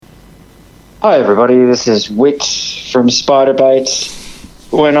Hi everybody, this is Whit from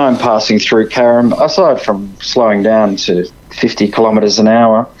Spiderbait. When I'm passing through Carrum, aside from slowing down to 50 kilometres an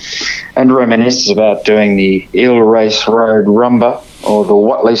hour and reminisce about doing the Eel Race Road Rumba or the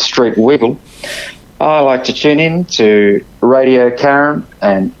Watley Street Wiggle, I like to tune in to Radio Carrum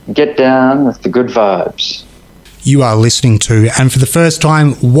and get down with the good vibes. You are listening to, and for the first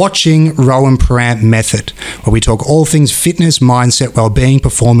time, watching Rowan Parent Method, where we talk all things fitness, mindset, well-being,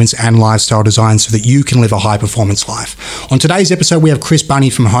 performance, and lifestyle design so that you can live a high-performance life. On today's episode, we have Chris Bunny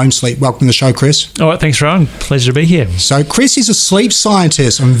from Home Sleep. Welcome to the show, Chris. All right, thanks, Rowan. Pleasure to be here. So Chris is a sleep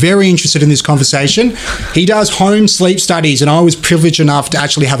scientist. I'm very interested in this conversation. He does home sleep studies, and I was privileged enough to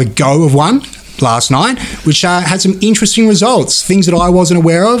actually have a go of one last night, which had some interesting results, things that I wasn't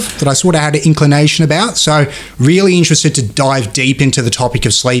aware of, that I sort of had an inclination about. So really interested to dive deep into the topic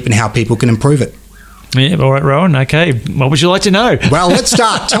of sleep and how people can improve it. Yeah, all right, Rowan. Okay, what would you like to know? Well, let's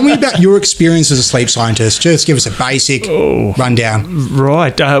start. Tell me about your experience as a sleep scientist. Just give us a basic rundown.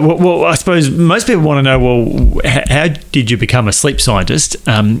 Right. Well, I suppose most people want to know, well, how did you become a sleep scientist?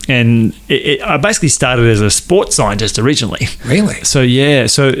 And I basically started as a sports scientist originally. Really? So, yeah.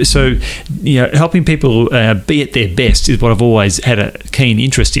 So you know, helping people be at their best is what I've always had a keen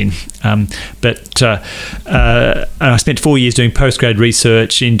interest in. But I spent 4 years doing postgrad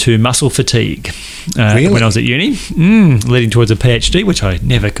research into muscle fatigue. Really? When I was at uni, leading towards a PhD, which I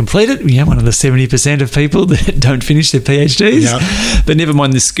never completed. Yeah, one of the 70% of people that don't finish their PhDs. Yep. But never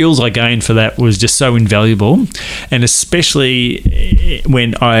mind, the skills I gained for that was just so invaluable, and especially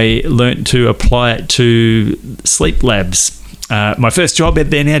when I learnt to apply it to sleep labs. My first job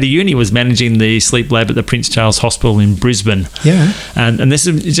then out of uni was managing the sleep lab at the Prince Charles Hospital in Brisbane. Yeah. And this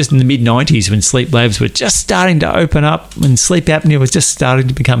is just in the mid-90s when sleep labs were just starting to open up, when sleep apnea was just starting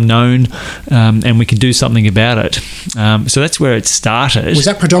to become known, and we could do something about it. So that's where it started. Was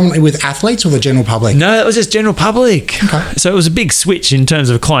that predominantly with athletes or the general public? No, it was just general public. Okay. So it was a big switch in terms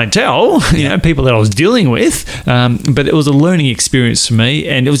of clientele, you know, people that I was dealing with. But it was a learning experience for me,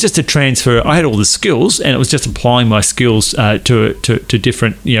 and it was just a transfer. I had all the skills, and it was just applying my skills to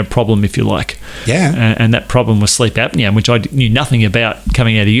different, you know, problem, if you like. Yeah. And that problem was sleep apnea, which I knew nothing about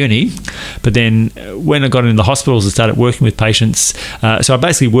coming out of uni. But then when I got into the hospitals and started working with patients, so I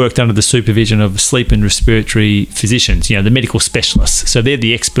basically worked under the supervision of sleep and respiratory physicians, you know, the medical specialists. So they're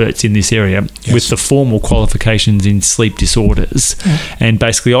the experts in this area. Yes. With the formal qualifications in sleep disorders. Yeah. And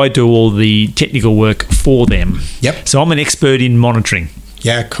basically I do all the technical work for them. Yep. So I'm an expert in monitoring.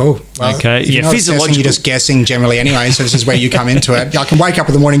 Yeah, cool. Well, okay. You're not assessing, you're just guessing generally anyway, so this is where you come into it. I can wake up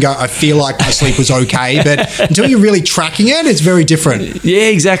in the morning and go, I feel like my sleep was okay, but until you're really tracking it, it's very different. Yeah,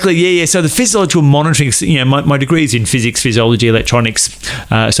 exactly. Yeah. So the physiological monitoring, you know, my degree is in physics, physiology, electronics,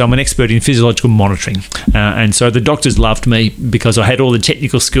 so I'm an expert in physiological monitoring. And so the doctors loved me because I had all the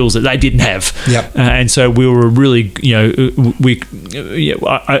technical skills that they didn't have. Yep. And so we were really, you know,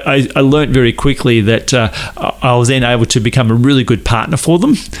 I learned very quickly that I was then able to become a really good partner for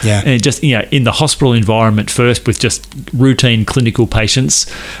them. Yeah. And just, you know, in the hospital environment first with just routine clinical patients,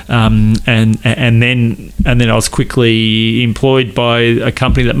 and then I was quickly employed by a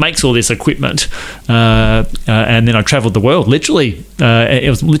company that makes all this equipment, and then I travelled the world. Literally, it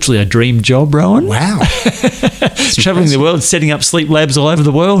was literally a dream job, Rowan. Wow. Travelling the world, setting up sleep labs all over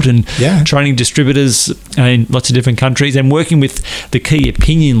the world, and training distributors in lots of different countries, and working with the key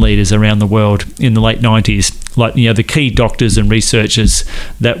opinion leaders around the world in the late 90s. Like, you know, the key doctors and researchers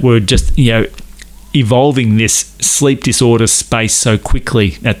that were just, you know, evolving this sleep disorder space so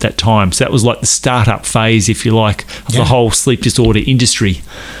quickly at that time. So that was like the startup phase, if you like, of the whole sleep disorder industry.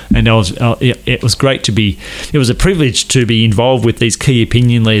 And it was great to be, it was a privilege to be involved with these key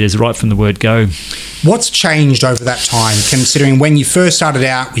opinion leaders right from the word go. What's changed over that time, considering when you first started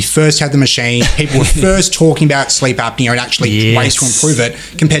out, we first had the machine, people were first talking about sleep apnea and actually ways to improve it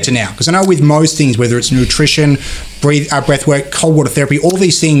compared to now? Because I know with most things, whether it's nutrition, breath work, cold water therapy, all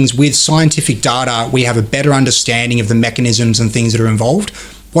these things with scientific data, we have a better understanding of the mechanisms and things that are involved.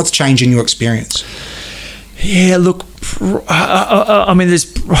 What's changed in your experience? Yeah, look, I mean,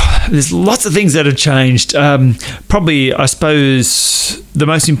 there's lots of things that have changed. Probably, I suppose, the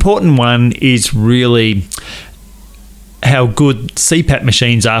most important one is really how good CPAP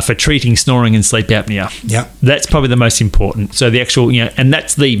machines are for treating snoring and sleep apnea. Yeah. That's probably the most important. So the actual, you know, and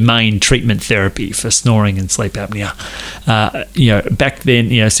that's the main treatment therapy for snoring and sleep apnea. You know, back then,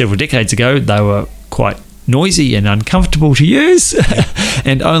 you know, several decades ago, they were quite noisy and uncomfortable to use,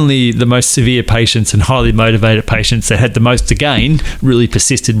 and only the most severe patients and highly motivated patients that had the most to gain really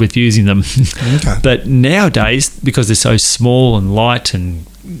persisted with using them. Okay. But nowadays, because they're so small and light and,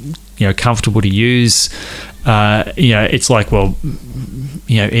 you know, comfortable to use, it's like, well,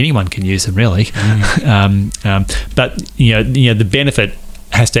 anyone can use them really. But the benefit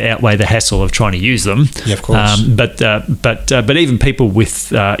has to outweigh the hassle of trying to use them. Yeah, of course. But even people with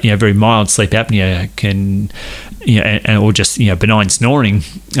very mild sleep apnea can, or just benign snoring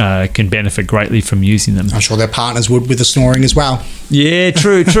can benefit greatly from using them. I'm sure their partners would with the snoring as well. Yeah,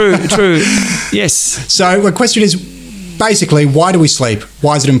 true. Yes. So the question is, basically, why do we sleep?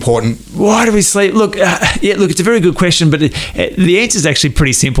 Why is it important? Why do we sleep? Look, it's a very good question, but the answer is actually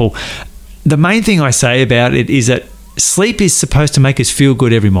pretty simple. The main thing I say about it is that sleep is supposed to make us feel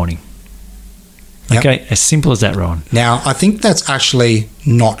good every morning. Okay, as simple as that, Rowan. Now, I think that's actually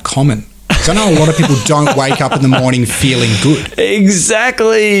not common. Because I know a lot of people don't wake up in the morning feeling good.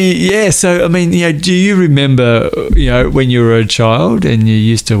 Exactly. Yeah. So, I mean, do you remember, when you were a child and you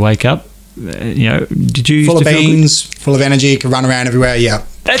used to wake up? Did you full of beans, full of energy, could run around everywhere? Yeah.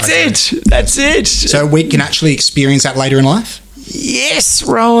 That's it. So we can actually experience that later in life? Yes,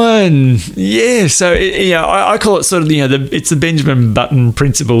 Rowan. Yeah. So, I call it sort of, it's the Benjamin Button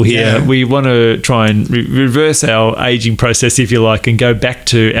principle here. Yeah. We want to try and reverse our aging process, if you like, and go back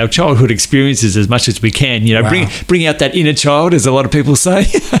to our childhood experiences as much as we can. Bring out that inner child, as a lot of people say.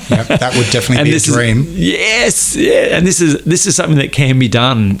 Yep, that would definitely be a dream. Yes. Yeah. And this is something that can be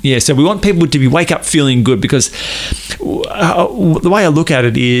done. Yeah. So we want people to wake up feeling good, because the way I look at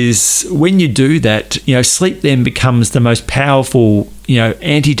it is, when you do that, sleep then becomes the most powerful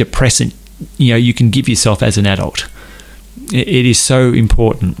antidepressant you can give yourself as an adult. It is so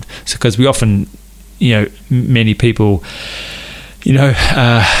important, because we often many people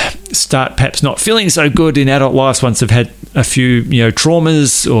start perhaps not feeling so good in adult lives once they've had a few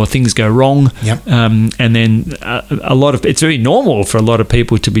traumas or things go wrong. Yep. And then it's very normal for a lot of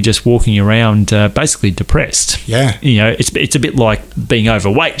people to be just walking around basically depressed. Yeah. It's a bit like being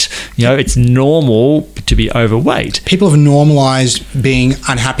overweight. It's normal to be overweight. People have normalized being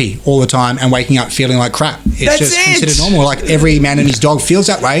unhappy all the time and waking up feeling like crap. It's considered normal. Like every man and his dog feels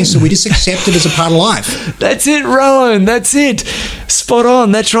that way, so we just accept it as a part of life. That's it, Rowan. That's it. Spot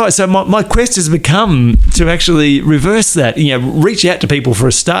on. That's right. So my quest has become to actually reverse that. Reach out to people for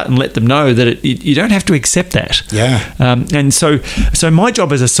a start and let them know that you don't have to accept that. Yeah. And so my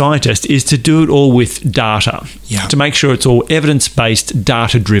job as a scientist is to do it all with data. Yeah. To make sure it's all evidence-based,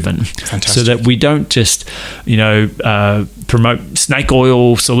 data-driven. Fantastic. So that we don't just promote snake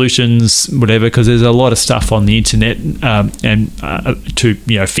oil solutions, whatever, because there's a lot of stuff on the internet to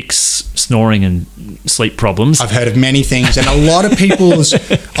fix snoring and sleep problems. I've heard of many things, and a lot of people's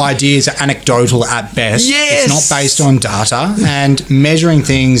ideas are anecdotal at best. Yes. It's not based on data, and measuring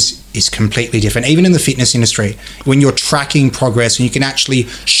things is completely different. Even in the fitness industry, when you're tracking progress and you can actually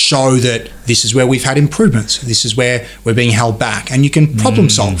show that this is where we've had improvements, this is where we're being held back, and you can problem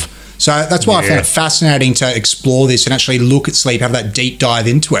solve. So that's why I found it fascinating to explore this and actually look at sleep, have that deep dive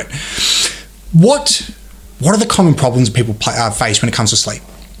into it. What are the common problems people face when it comes to sleep?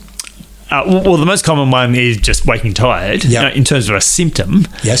 Well, the most common one is just waking tired, in terms of a symptom.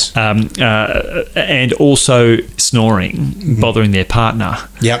 Yes. And also snoring, bothering their partner.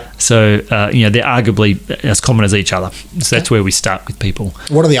 Yep. So, they're arguably as common as each other. So that's where we start with people.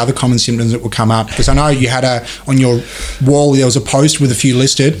 What are the other common symptoms that will come up? Because I know you had on your wall, there was a post with a few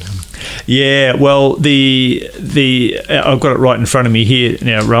listed. Yeah, well, I've got it right in front of me here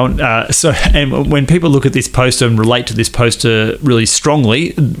now, Rowan. And when people look at this poster and relate to this poster really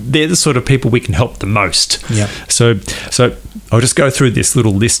strongly, they're the sort of people we can help the most. Yeah. So I'll just go through this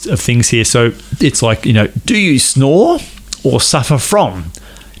little list of things here. So it's like, do you snore or suffer from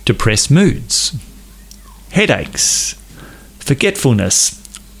depressed moods, headaches, forgetfulness,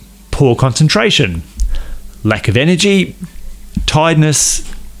 poor concentration, lack of energy,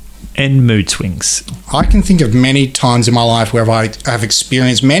 tiredness, and mood swings? I can think of many times in my life where I have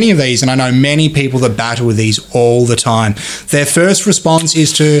experienced many of these, and I know many people that battle with these all the time. Their first response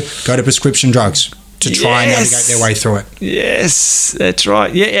is to go to prescription drugs to try and navigate their way through it. Yes, that's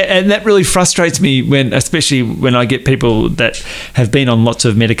right. Yeah, and that really frustrates me especially when I get people that have been on lots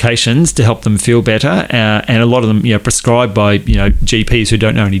of medications to help them feel better, and a lot of them, prescribed by GPs who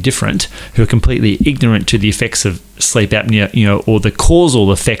don't know any different, who are completely ignorant to the effects of sleep apnea, or the causal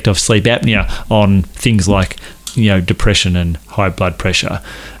effect of sleep apnea on things like, depression and high blood pressure.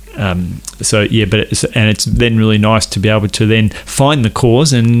 It's then really nice to be able to then find the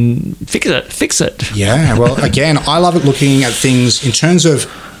cause and fix it. Yeah, well, again, I love it looking at things in terms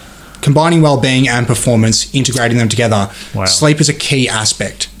of combining well-being and performance, integrating them together. Wow. Sleep is a key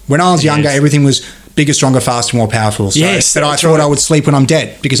aspect. When I was younger, everything was bigger, stronger, faster, more powerful. So Yes, that I that's thought right. I would sleep when I'm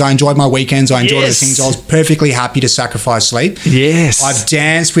dead because I enjoyed my weekends. I enjoyed other things. I was perfectly happy to sacrifice sleep. Yes. I've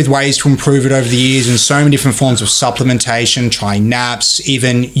danced with ways to improve it over the years in so many different forms of supplementation, trying naps,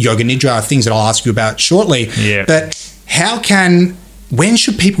 even yoga nidra, things that I'll ask you about shortly. Yeah. But when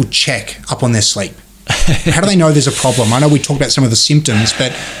should people check up on their sleep? How do they know there's a problem? I know we talked about some of the symptoms,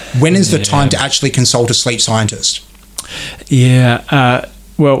 but when is the time to actually consult a sleep scientist? Yeah.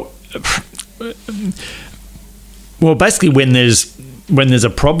 Well, basically, when there's a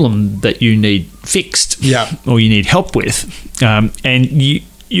problem that you need fixed, or you need help with, and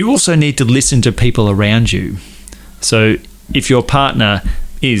you also need to listen to people around you. So, if your partner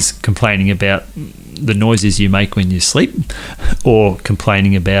is complaining about the noises you make when you sleep, or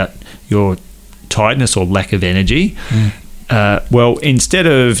complaining about your tiredness or lack of energy, well, instead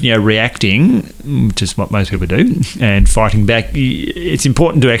of reacting, which is what most people do, and fighting back, it's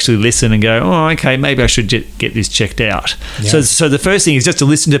important to actually listen and go, oh, okay, maybe I should get this checked out. Yeah. So the first thing is just to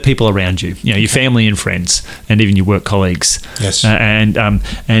listen to people around you, your family and friends, and even your work colleagues. Yes. And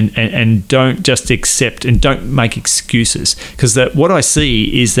don't just accept and don't make excuses, because what I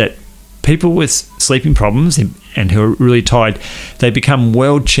see is that people with sleeping problems and who are really tired, they become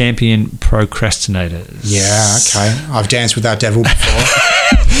world champion procrastinators. Yeah, okay. I've danced with that devil before.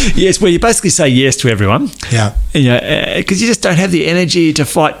 Yes, well, you basically say yes to everyone. Yeah. Because you just don't have the energy to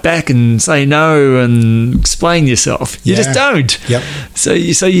fight back and say no and explain yourself. You just don't. Yep. So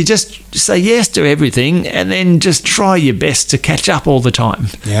you just say yes to everything and then just try your best to catch up all the time.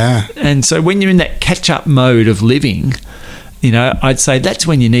 Yeah. And so when you're in that catch-up mode of living, I'd say that's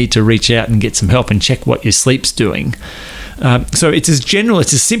when you need to reach out and get some help and check what your sleep's doing. So it's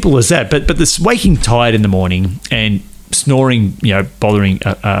as simple as that. But this waking tired in the morning and snoring, bothering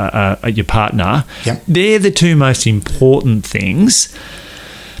your partner, they're the two most important things.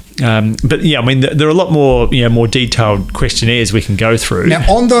 But yeah, I mean, there are a lot more, more detailed questionnaires we can go through. Now,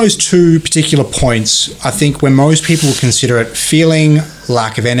 on those two particular points, I think when most people consider it feeling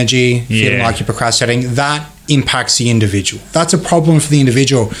lack of energy, feeling like you're procrastinating, that impacts the individual. That's a problem for the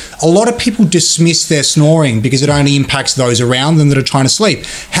individual. A lot of people dismiss their snoring because it only impacts those around them that are trying to sleep.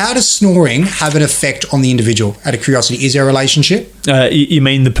 How does snoring have an effect on the individual? Out of curiosity, is there a relationship? You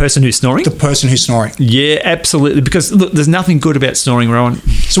mean the person who's snoring? The person who's snoring. Yeah, absolutely. Because look, there's nothing good about snoring, Rowan.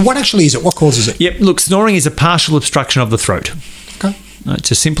 So what actually is it? What causes it? Yep. Look, snoring is a partial obstruction of the throat. Okay.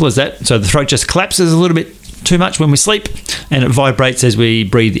 It's as simple as that. So the throat just collapses a little bit too much when we sleep, and it vibrates as we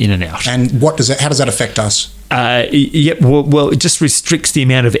breathe in and out. And how does that affect us? Well, it just restricts the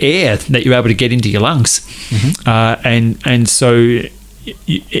amount of air that you're able to get into your lungs, and so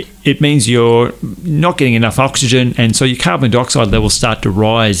it means you're not getting enough oxygen, and so your carbon dioxide levels start to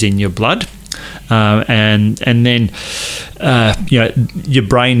rise in your blood. And then your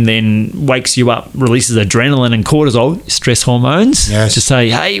brain then wakes you up, releases adrenaline and cortisol, stress hormones, to say,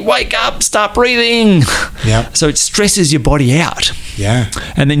 hey, wake up, start breathing. Yeah. So it stresses your body out. Yeah.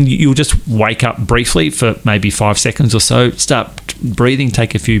 And then you'll just wake up briefly for maybe 5 seconds or so, start breathing,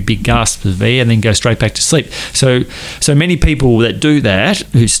 take a few big gasps of air, and then go straight back to sleep. So many people that do that,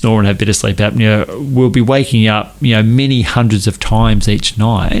 who snore and have bit of sleep apnea, will be waking up, many hundreds of times each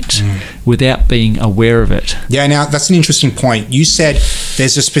night without being aware of it. Yeah, now that's an interesting point. You said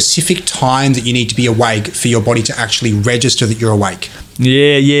there's a specific time that you need to be awake for your body to actually register that you're awake.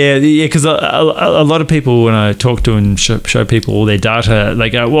 Yeah. Because a lot of people, when I talk to and show people all their data, they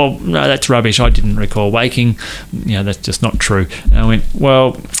go, "Well, no, that's rubbish. I didn't recall waking. That's just not true." And I went,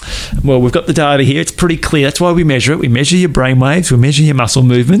 "Well, we've got the data here. It's pretty clear. That's why we measure it. We measure your brain waves. We measure your muscle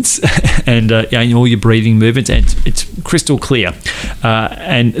movements, and all your breathing movements, and it's crystal clear."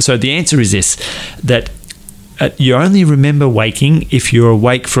 And so the answer is this: that you only remember waking if you're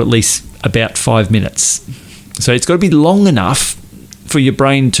awake for at least about 5 minutes. So it's got to be long enough for your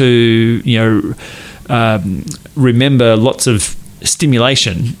brain to, remember lots of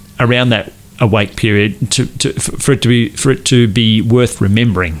stimulation around that awake period for it to be worth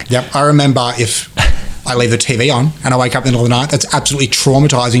remembering. Yep, I remember if I leave the TV on and I wake up in the middle of the night, that's absolutely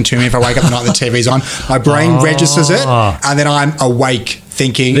traumatizing to me. If I wake up the night the TV's on, my brain registers it, and then I'm awake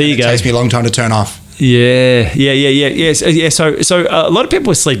thinking. There you go. It takes me a long time to turn off. Yeah. So a lot of people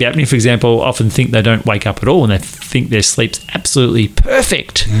with sleep apnea, for example, often think they don't wake up at all, and they think their sleep's absolutely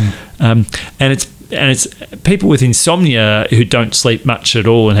perfect. And it's people with insomnia who don't sleep much at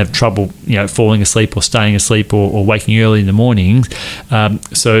all and have trouble, falling asleep or staying asleep or waking early in the morning.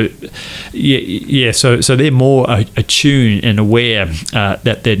 So they're more attuned and aware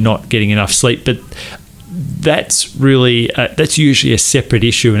that they're not getting enough sleep, but that's usually a separate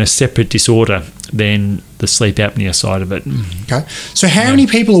issue and a separate disorder than the sleep apnea side of it. Okay. So how many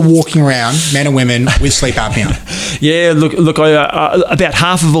people are walking around, men and women, with sleep apnea? Yeah, look, about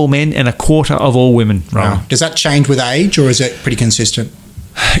half of all men and a quarter of all women. Wow. Does that change with age, or is it pretty consistent?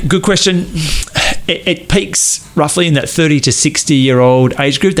 Good question. It peaks roughly in that 30 to 60-year-old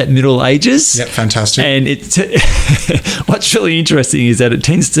age group, that middle ages. Yep, fantastic. And what's really interesting is that it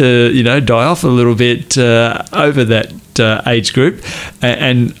tends to, die off a little bit over that age group.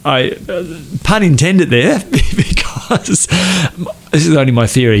 And I, pun intended there, because this is only my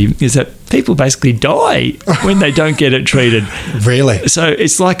theory, is that people basically die when they don't get it treated. Really? So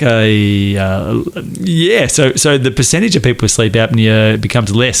it's like So the percentage of people with sleep apnea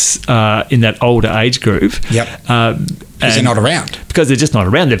becomes less in that older age group. Yep. Because they're not around. Because they're just not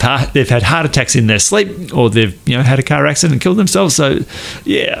around. They've had heart attacks in their sleep, or they've had a car accident and killed themselves. So,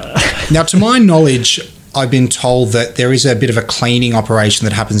 yeah. Now, to my knowledge, I've been told that there is a bit of a cleaning operation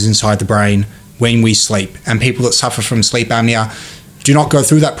that happens inside the brain when we sleep, and people that suffer from sleep apnea do not go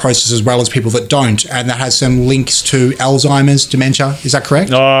through that process as well as people that don't, and that has some links to Alzheimer's, dementia. Is that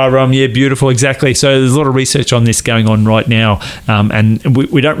correct? Yeah, beautiful, exactly. So there's a lot of research on this going on right now, and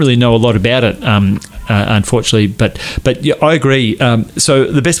we don't really know a lot about it, unfortunately. But yeah, I agree. So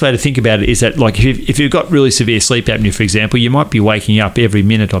the best way to think about it is that, like, if you've got really severe sleep apnea, for example, you might be waking up every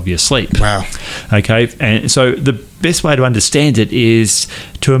minute of your sleep. Wow. Okay, and so the best way to understand it is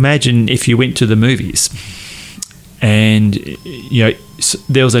to imagine if you went to the movies, and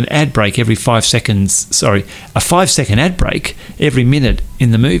there was an ad break every 5 seconds. Sorry, a 5-second ad break every minute in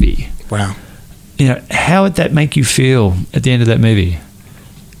the movie. Wow. How would that make you feel at the end of that movie?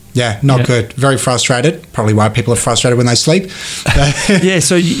 Yeah, not good. Very frustrated. Probably why people are frustrated when they sleep. Yeah,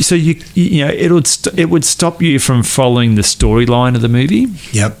 so it would stop you from following the storyline of the movie.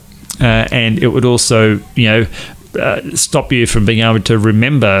 Yep. And it would also stop you from being able to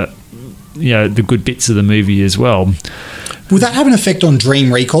remember the good bits of the movie as well. Will that have an effect on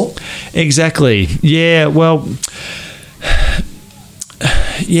dream recall? Exactly. Yeah. Well.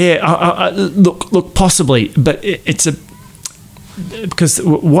 Yeah. Look. Possibly, but because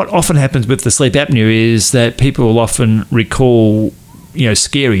what often happens with the sleep apnea is that people will often recall,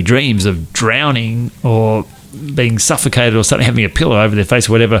 scary dreams of drowning or being suffocated or something, having a pillow over their face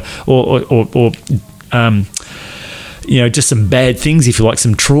or whatever, or just some bad things, if you like,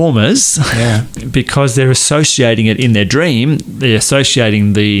 some traumas. Yeah. Because they're associating it in their dream. They're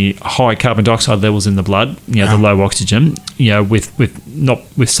associating the high carbon dioxide levels in the blood, the low oxygen,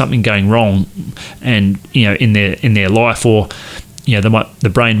 with something going wrong, and in their life, or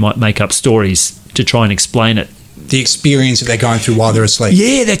the brain might make up stories to try and explain it. The experience that they're going through while they're asleep.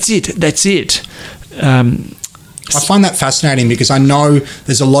 Yeah, that's it. I find that fascinating because I know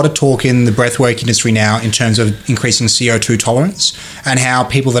there's a lot of talk in the breathwork industry now in terms of increasing CO2 tolerance, and how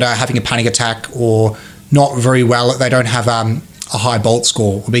people that are having a panic attack or not very well, they don't have a high BOLT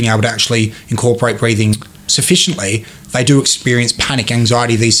score, or being able to actually incorporate breathing sufficiently, they do experience panic,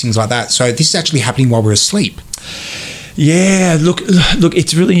 anxiety, these things like that. So this is actually happening while we're asleep. Yeah, look,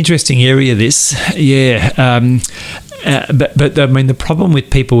 it's a really interesting area, this. Yeah. But I mean, the problem with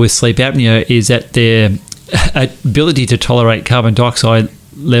people with sleep apnea is that their ability to tolerate carbon dioxide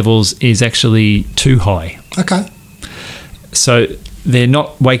levels is actually too high. Okay. So they're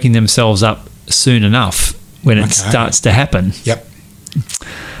not waking themselves up soon enough when it starts to happen. Yep.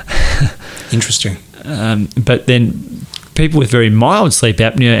 Interesting. But then people with very mild sleep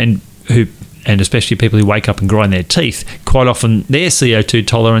apnea and especially people who wake up and grind their teeth, quite often their CO2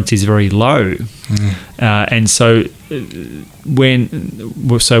 tolerance is very low. And so when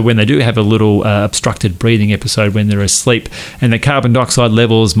they do have a little obstructed breathing episode when they're asleep, and the carbon dioxide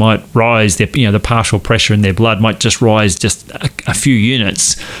levels might rise, the partial pressure in their blood might just rise just a few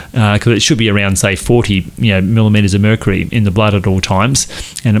units, because it should be around, say, 40 millimeters of mercury in the blood at all times,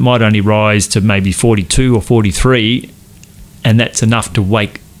 and it might only rise to maybe 42 or 43, and that's enough to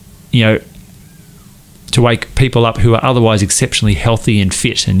wake people up who are otherwise exceptionally healthy and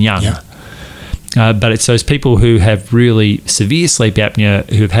fit and young. Yeah. But it's those people who have really severe sleep apnea,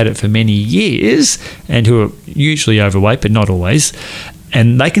 who've had it for many years and who are usually overweight, but not always,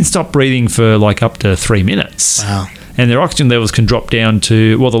 and they can stop breathing for like up to 3 minutes. Wow. And their oxygen levels can drop down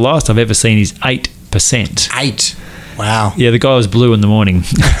to, well, the lowest I've ever seen is 8%. 8? Wow. Yeah, the guy was blue in the morning.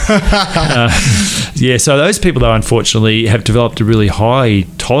 So those people, though, unfortunately, have developed a really high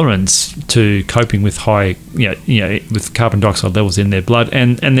tolerance to coping with high, with carbon dioxide levels in their blood,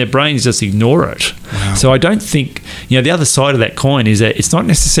 and their brains just ignore it. Wow. So I don't think, the other side of that coin is that it's not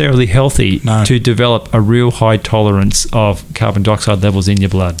necessarily healthy to develop a real high tolerance of carbon dioxide levels in your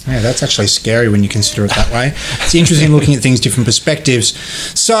blood. Yeah, that's actually scary when you consider it that way. It's interesting looking at things different perspectives.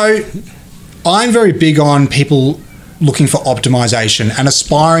 So I'm very big on people looking for optimization and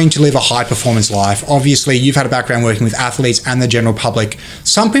aspiring to live a high performance life. Obviously, you've had a background working with athletes and the general public.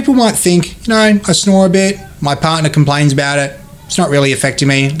 Some people might think, I snore a bit, my partner complains about it, it's not really affecting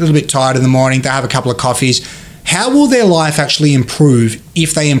me, a little bit tired in the morning, they have a couple of coffees. How will their life actually improve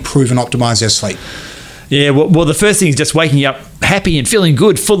if they improve and optimize their sleep? Yeah, well, the first thing is just waking up happy and feeling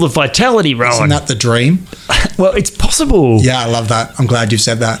good, full of vitality, Rowan. Isn't that the dream? Well, it's possible. Yeah, I love that. I'm glad you've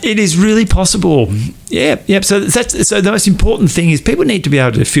said that. It is really possible. Yeah. So the most important thing is people need to be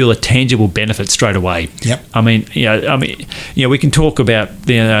able to feel a tangible benefit straight away. Yep. We can talk about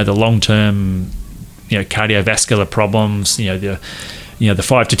the long-term, cardiovascular problems. The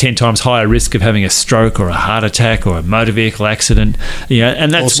 5 to 10 times higher risk of having a stroke or a heart attack or a motor vehicle accident.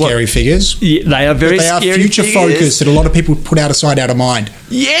 And that's all scary figures. Yeah, they are very scary. They are future focused that a lot of people put out of sight, out of mind.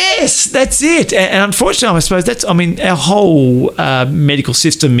 Yes, that's it. And unfortunately, I suppose our whole medical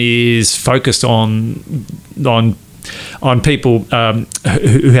system is focused on people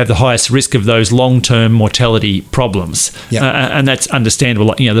who have the highest risk of those long-term mortality problems. Yep. And that's understandable,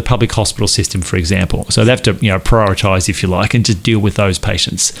 like, the public hospital system, for example. So they have to, prioritise, if you like, and just deal with those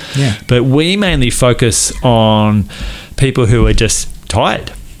patients. Yeah. But we mainly focus on people who are just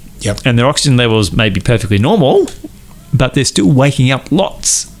tired. Yep. And their oxygen levels may be perfectly normal, but they're still waking up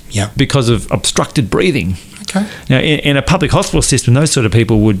lots. Yep. Because of obstructed breathing. Okay. Now, in a public hospital system, those sort of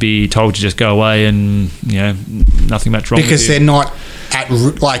people would be told to just go away and, nothing much wrong because with you. They're not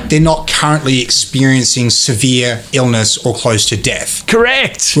they're not currently experiencing severe illness or close to death.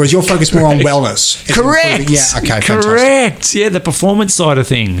 Correct. Whereas you're focused more on wellness. Correct. Yeah, okay, correct. Fantastic. Yeah, the performance side of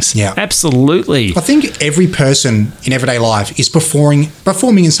things. Yeah. Absolutely. I think every person in everyday life is performing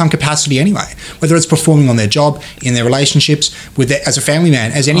in some capacity anyway, whether it's performing on their job, in their relationships, as a family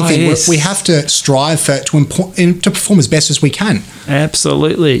man, as anything. Yes. We have to strive to perform as best as we can.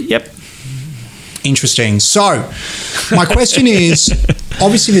 Absolutely. Yep. Interesting. So, my question is,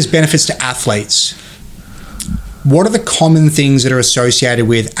 obviously there's benefits to athletes. What are the common things that are associated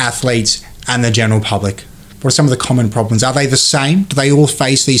with athletes and the general public? What are some of the common problems? Are they the same? Do they all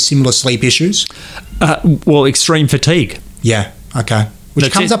face these similar sleep issues? Well, extreme fatigue. Yeah, okay. Which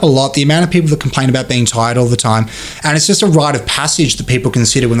comes up a lot, the amount of people that complain about being tired all the time. And it's just a rite of passage that people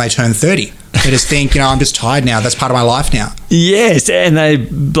consider when they turn 30. They just think, I'm just tired now. That's part of my life now. Yes, and they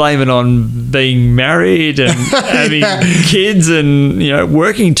blame it on being married and having kids and,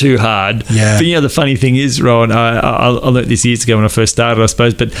 working too hard. Yeah. But, the funny thing is, Rowan, I learned this years ago when I first started, I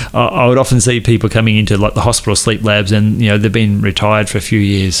suppose, but I would often see people coming into like the hospital sleep labs and, they've been retired for a few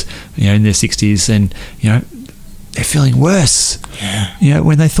years, in their 60s and, they're feeling worse. Yeah.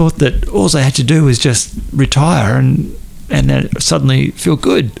 When they thought that all they had to do was just retire and then suddenly feel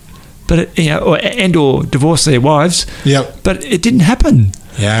good. But or divorce their wives. Yep. But it didn't happen.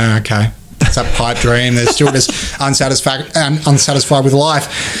 Yeah, okay. It's that pipe dream. They're still just unsatisfied with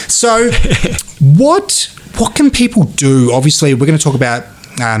life. So what can people do? Obviously, we're going to talk about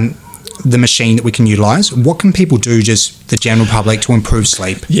the machine that we can utilise. What can people do, just the general public, to improve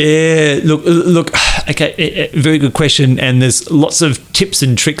sleep? Yeah, look. Okay, very good question. And there's lots of tips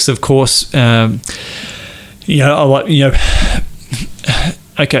and tricks, of course.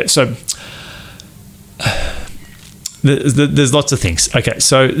 Okay, so there's lots of things. Okay,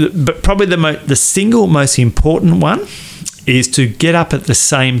 so but probably the single most important one is to get up at the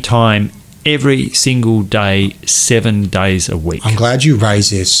same time every single day, 7 days a week. I'm glad you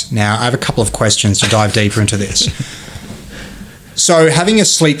raised this. Now, I have a couple of questions to dive deeper into this. So having a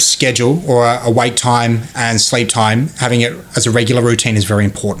sleep schedule or a wake time and sleep time, having it as a regular routine is very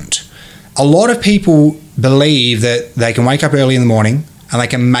important. A lot of people believe that they can wake up early in the morning and they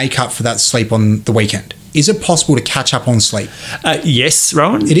can make up for that sleep on the weekend. Is it possible to catch up on sleep? Yes,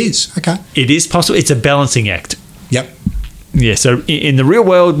 Rowan. It is. Okay. It is possible. It's a balancing act. Yep. Yeah, so in the real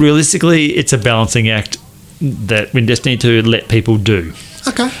world, realistically, it's a balancing act that we just need to let people do.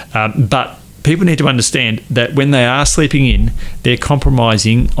 Okay. But people need to understand that when they are sleeping in, they're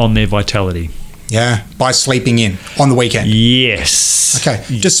compromising on their vitality. Yeah, by sleeping in on the weekend. Yes. Okay.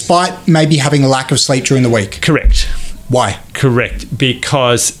 Despite maybe having a lack of sleep during the week. Correct. Why? Correct.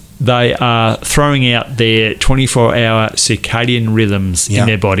 Because they are throwing out their 24-hour circadian rhythms in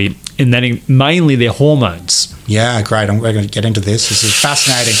their body, and that mainly their hormones. Yeah, great. We're going to get into this. This is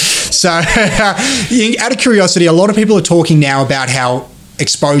fascinating. So, out of curiosity, a lot of people are talking now about how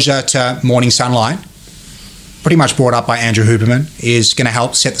exposure to morning sunlight, pretty much brought up by Andrew Huberman, is going to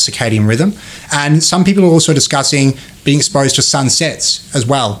help set the circadian rhythm. And some people are also discussing being exposed to sunsets as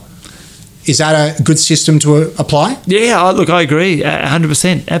well. Is that a good system to apply? Yeah, look, I agree,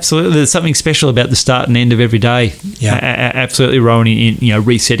 100%. Absolutely, there's something special about the start and end of every day. Yeah, absolutely, Rowan. In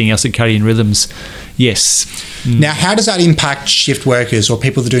resetting our circadian rhythms. Yes. Now, how does that impact shift workers or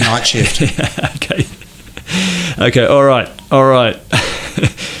people that do night shift? Okay. All right.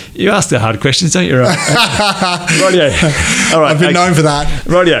 You ask the hard questions, don't you? Right. Rightio. All right. I've been known for that.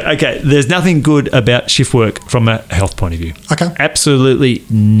 Rightio. Okay. There's nothing good about shift work from a health point of view. Okay. Absolutely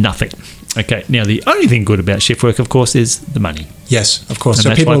nothing. Okay. Now, the only thing good about shift work, of course, is the money. Yes, of course.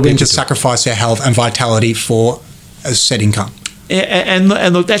 So people are willing to sacrifice their health and vitality for a set income. And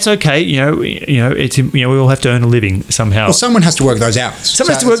look, that's okay. It's we all have to earn a living somehow. Well, someone has to work those hours.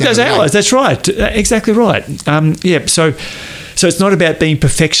 Someone has to work those hours. That's right. Exactly right. So it's not about being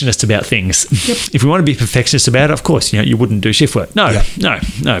perfectionist about things. Yep. If we want to be perfectionist about it, of course, you wouldn't do shift work. No.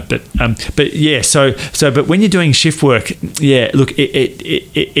 But yeah. But when you're doing shift work, yeah, look,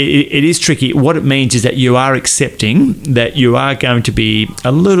 it is tricky. What it means is that you are accepting that you are going to be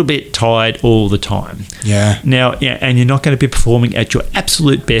a little bit tired all the time. Yeah. Now, and you're not going to be performing at your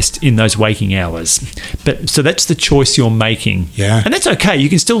absolute best in those waking hours. But so that's the choice you're making. Yeah. And that's okay. You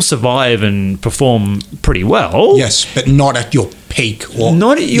can still survive and perform pretty well. Yes, but not at your peak, or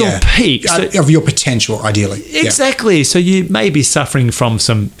not at your peak of your potential, ideally. Exactly. Yeah. So you may be suffering from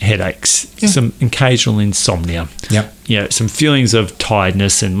some headaches, some occasional insomnia. Yep. Some feelings of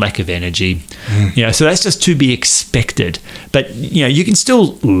tiredness and lack of energy. So that's just to be expected. But you can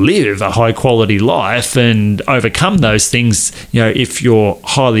still live a high quality life and overcome those things. If you're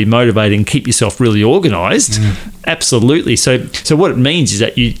highly motivated and keep yourself really organised. Absolutely. So what it means is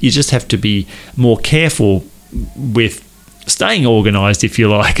that you just have to be more careful with staying organised, if you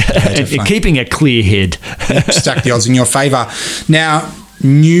like, and keeping a clear head. Stack the odds in your favour. Now,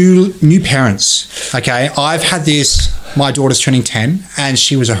 new parents. Okay, I've had this. My daughter's turning 10, and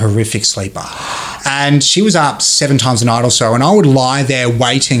she was a horrific sleeper. And she was up 7 times a night or so, and I would lie there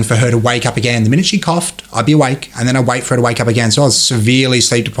waiting for her to wake up again. The minute she coughed, I'd be awake, and then I'd wait for her to wake up again. So I was severely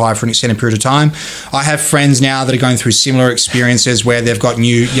sleep deprived for an extended period of time. I have friends now that are going through similar experiences where they've got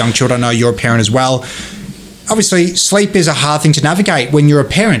new young children. I know you're a parent as well. Obviously, sleep is a hard thing to navigate when you're a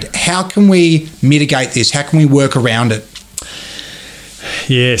parent. How can we mitigate this? How can we work around it?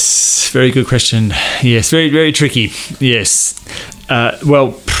 Yes, very good question. Yes, very, very tricky. Yes. Okay.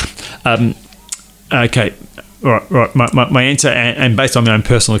 Right. My answer, and based on my own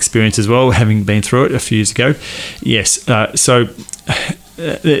personal experience as well, having been through it a few years ago, yes. So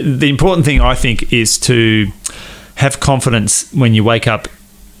the important thing, I think, is to have confidence when you wake up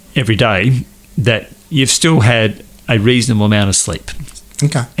every day that you've still had a reasonable amount of sleep.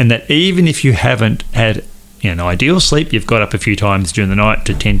 Okay. And that even if you haven't had an ideal sleep, you've got up a few times during the night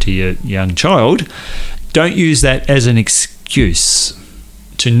to tend to your young child, don't use that as an excuse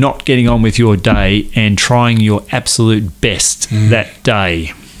to not getting on with your day and trying your absolute best that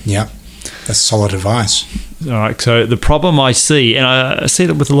day. Yeah, that's solid advice. All right, so the problem I see, and I see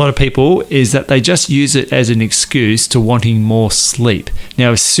it with a lot of people, is that they just use it as an excuse to wanting more sleep.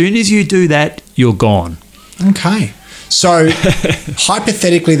 Now, as soon as you do that, you're gone. Okay. So,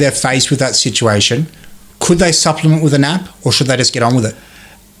 hypothetically, they're faced with that situation. Could they supplement with a nap, or should they just get on with it?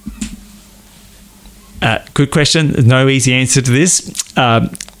 Good question. No easy answer to this.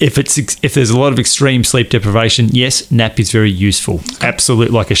 If there's a lot of extreme sleep deprivation, yes, nap is very useful. Okay.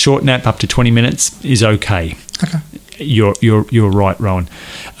 Absolutely, like a short nap up to 20 minutes is okay. Okay, you're right, Rowan.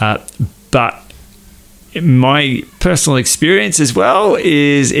 But my personal experience as well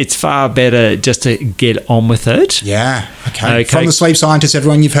is it's far better just to get on with it. Yeah, okay. From the sleep scientists,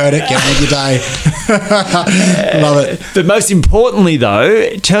 everyone, you've heard it. Get on with your day. Love it. But most importantly, though,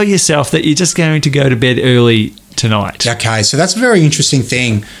 tell yourself that you're just going to go to bed early tonight. Okay, so that's a very interesting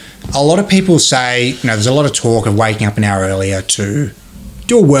thing. A lot of people say, there's a lot of talk of waking up an hour earlier to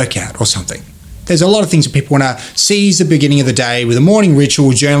do a workout or something. There's a lot of things that people want to seize the beginning of the day with a morning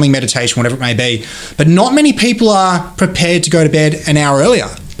ritual, journaling, meditation, whatever it may be. But not many people are prepared to go to bed an hour earlier.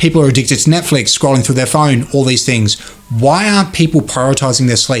 People are addicted to Netflix, scrolling through their phone, all these things. Why aren't people prioritizing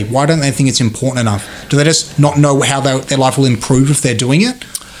their sleep? Why don't they think it's important enough? Do they just not know how their life will improve if they're doing it?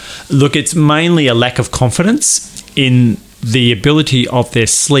 Look, it's mainly a lack of confidence in the ability of their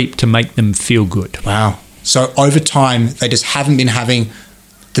sleep to make them feel good. Wow. So over time, they just haven't been having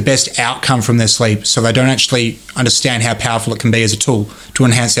the best outcome from their sleep, so they don't actually understand how powerful it can be as a tool to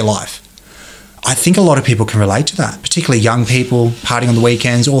enhance their life. I think a lot of people can relate to that, particularly young people, partying on the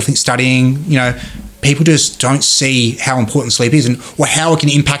weekends, all things studying. People just don't see how important sleep is or how it can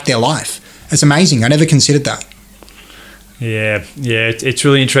impact their life. It's amazing. I never considered that. Yeah, it's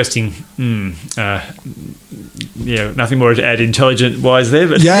really interesting. Nothing more to add intelligent-wise there.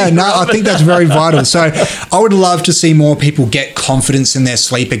 But I think that's very vital. So I would love to see more people get confidence in their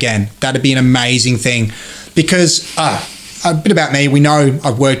sleep again. That'd be an amazing thing, because a bit about me, we know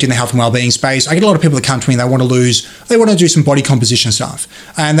I've worked in the health and wellbeing space. I get a lot of people that come to me and they want to do some body composition stuff,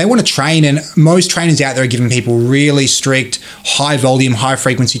 and they want to train, and most trainers out there are giving people really strict, high volume, high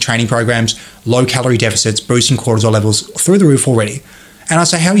frequency training programs, low calorie deficits, boosting cortisol levels through the roof already. And I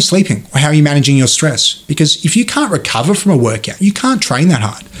say, how are you sleeping? Or how are you managing your stress? Because if you can't recover from a workout, you can't train that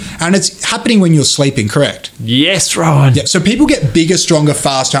hard. And it's happening when you're sleeping, correct? Yes, Rowan. Yeah, so people get bigger, stronger,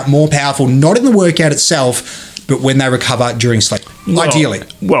 faster, more powerful, not in the workout itself, but when they recover during sleep, ideally.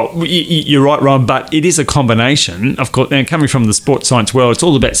 Well, you're right, Ron, but it is a combination, of course. And coming from the sports science world, it's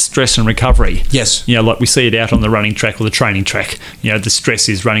all about stress and recovery. Yes. Like we see it out on the running track or the training track. The stress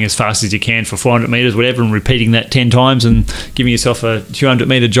is running as fast as you can for 400 metres, whatever, and repeating that 10 times and giving yourself a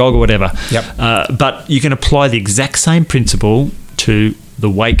 200-metre jog or whatever. Yep. But you can apply the exact same principle to the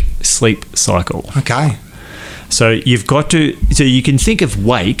wake-sleep cycle. Okay. So you can think of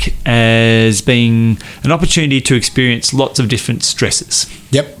wake as being an opportunity to experience lots of different stresses.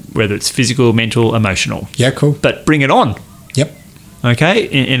 Yep. Whether it's physical, mental, emotional. Yeah, cool. But bring it on. Yep. Okay?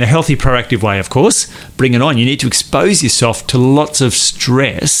 In a healthy, proactive way, of course. Bring it on. You need to expose yourself to lots of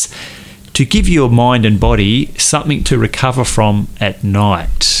stress to give your mind and body something to recover from at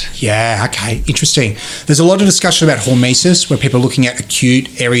night. Yeah, okay, interesting. There's a lot of discussion about hormesis, where people are looking at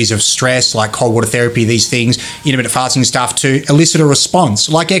acute areas of stress, like cold water therapy, these things, intermittent fasting stuff, to elicit a response.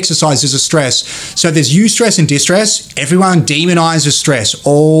 Like exercise is a stress. So there's eustress and distress. Everyone demonizes stress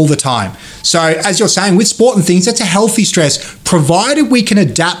all the time. So as you're saying, with sport and things, that's a healthy stress, provided we can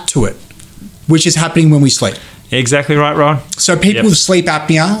adapt to it, which is happening when we sleep. Exactly right, Ron. So people with sleep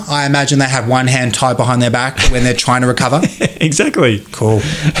apnea, I imagine they have one hand tied behind their back when they're trying to recover. Exactly. Cool.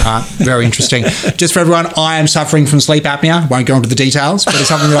 Very interesting. Just for everyone, I am suffering from sleep apnea. Won't go into the details, but it's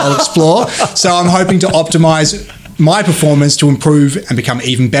something that I'll explore. So I'm hoping to optimize my performance to improve and become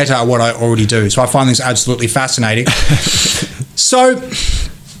even better at what I already do. So I find this absolutely fascinating. So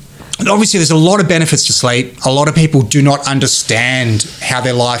obviously, there's a lot of benefits to sleep. A lot of people do not understand how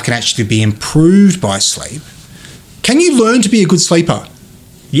their life can actually be improved by sleep. Can you learn to be a good sleeper?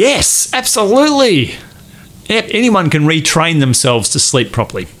 Yes, absolutely. Anyone can retrain themselves to sleep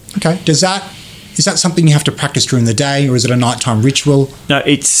properly. Okay. Is that something you have to practice during the day, or is it a nighttime ritual? No,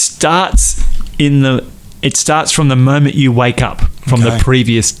 it starts from the moment you wake up from the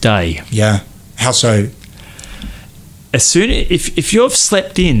previous day. Yeah. How so? If you've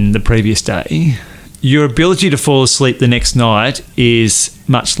slept in the previous day, your ability to fall asleep the next night is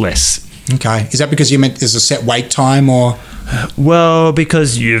much less. Okay. Is that because you meant there's a set wake time, or? Well,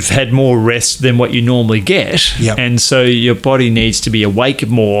 because you've had more rest than what you normally get. Yep. And so your body needs to be awake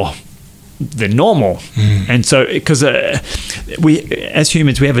more than normal. And so, because we, as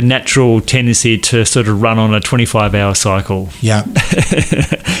humans, we have a natural tendency to sort of run on a 25-hour cycle. Yeah.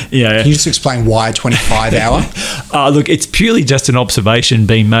 Can you just explain why 25-hour? Look, it's purely just an observation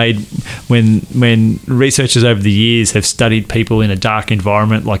being made when researchers over the years have studied people in a dark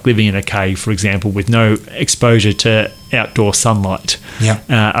environment, like living in a cave, for example, with no exposure to outdoor sunlight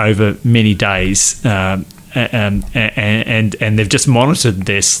over many days. And they've just monitored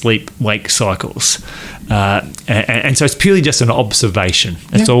their sleep-wake cycles. And so it's purely just an observation.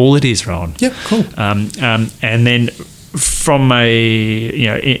 That's all it is, Rowan. Yep, cool. And then from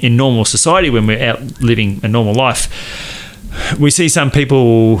in normal society, when we're out living a normal life, we see some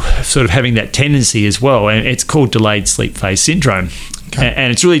people sort of having that tendency as well, and it's called delayed sleep phase syndrome. Okay.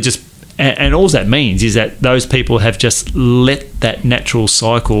 And it's really just, and all that means is that those people have just let that natural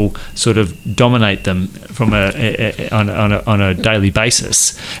cycle sort of dominate them from on a daily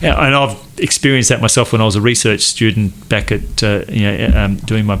basis. And I've experienced that myself when I was a research student back at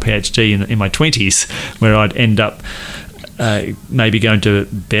doing my PhD in my 20s, where I'd end up maybe going to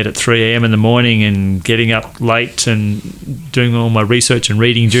bed at 3 a.m. in the morning and getting up late and doing all my research and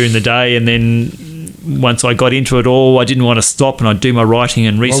reading during the day, and then once I got into it all, I didn't want to stop, and I'd do my writing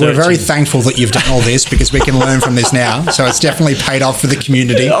and research. Well, we're very thankful that you've done all this, because we can learn from this now. So it's definitely paid off for the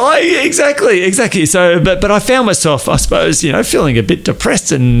community. Exactly. So, but I found myself, I suppose, feeling a bit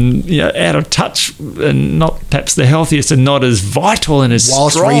depressed and out of touch, and not perhaps the healthiest, and not as vital and as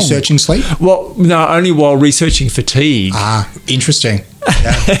whilst strong. Researching sleep? Well, no, only while researching fatigue. Interesting.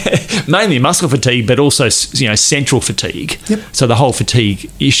 Yeah. Mainly muscle fatigue, but also central fatigue. Yep. So the whole fatigue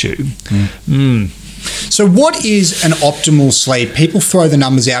issue. So what is an optimal sleep? People throw the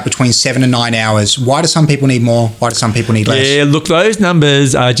numbers out between 7 and 9 hours. Why do some people need more? Why do some people need less? Yeah, look, those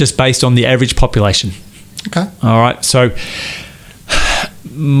numbers are just based on the average population. Okay. All right. So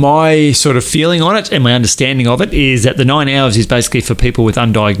my sort of feeling on it and my understanding of it is that the 9 hours is basically for people with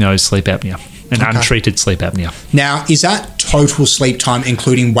undiagnosed sleep apnea and untreated sleep apnea. Now, is that total sleep time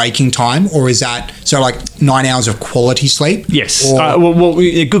including waking time, or is that like 9 hours of quality sleep? Yes.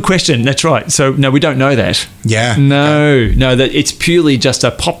 Good question. That's right. So no, we don't know that. Yeah. No, that it's purely just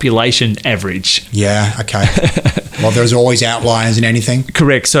a population average. Yeah. Okay. Well, there's always outliers in anything.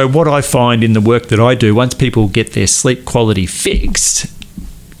 Correct. So what I find in the work that I do, once people get their sleep quality fixed,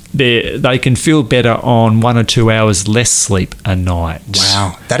 they can feel better on 1 or 2 hours less sleep a night.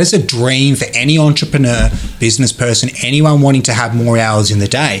 Wow. That is a dream for any entrepreneur, business person, anyone wanting to have more hours in the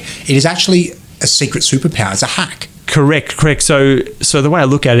day. It is actually a secret superpower. It's a hack. Correct. So the way I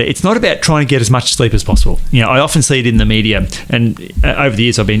look at it, it's not about trying to get as much sleep as possible. I often see it in the media, and over the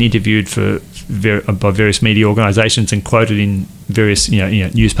years I've been interviewed by various media organisations and quoted in various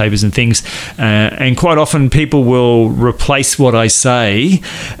newspapers and things, and quite often people will replace what I say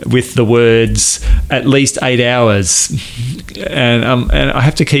with the words at least 8 hours, and I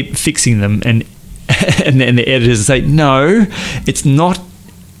have to keep fixing them, and the editors say no, it's not.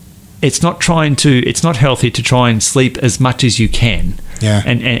 It's not healthy to try and sleep as much as you can. Yeah.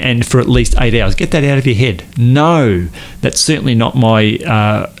 And for at least 8 hours. Get that out of your head. No, that's certainly not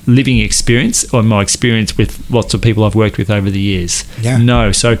my living experience or my experience with lots of people I've worked with over the years. Yeah.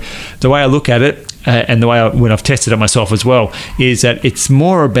 No. So the way I look at it, and the way when I've tested it myself as well, is that it's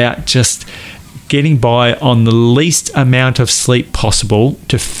more about just getting by on the least amount of sleep possible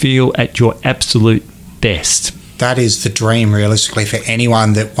to feel at your absolute best. That is the dream, realistically, for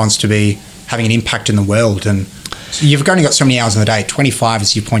anyone that wants to be having an impact in the world. And so you've only got so many hours in the day, 25,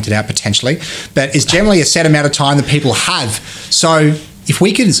 as you pointed out, potentially. But it's generally a set amount of time that people have. So if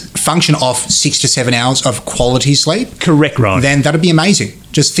we could function off 6 to 7 hours of quality sleep, correct, Ryan, then that'd be amazing.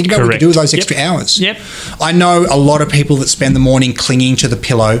 Just think about what we could do with those extra hours. Yep. I know a lot of people that spend the morning clinging to the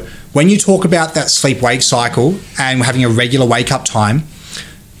pillow. When you talk about that sleep-wake cycle and having a regular wake-up time,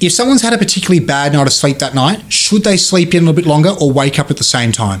 if someone's had a particularly bad night of sleep that night, should they sleep in a little bit longer or wake up at the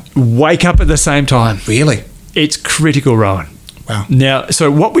same time? Wake up at the same time. Really? It's critical, Rowan. Wow. Now, so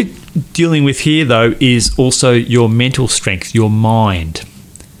what we're dealing with here, though, is also your mental strength, your mind.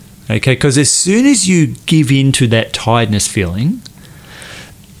 Okay, because as soon as you give in to that tiredness feeling,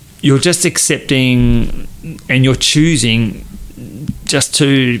 you're just accepting and you're choosing just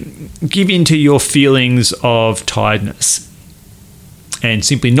to give in to your feelings of tiredness and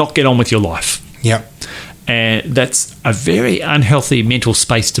simply not get on with your life. Yep. And that's a very unhealthy mental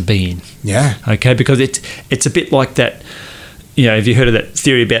space to be in. Yeah. Okay, because it's a bit like that, have you heard of that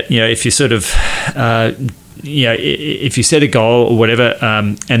theory about, if you sort of, if you set a goal or whatever,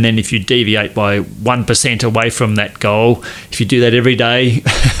 and then if you deviate by 1% away from that goal, if you do that every day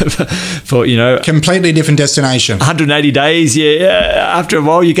for, completely different destination. 180 days, after a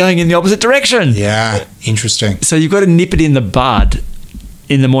while you're going in the opposite direction. Yeah, interesting. So you've got to nip it in the bud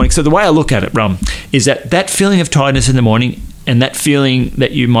in the morning. So the way I look at it, Rum, is that feeling of tiredness in the morning and that feeling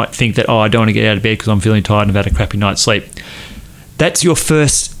that you might think that, I don't want to get out of bed because I'm feeling tired and I've had a crappy night's sleep, that's your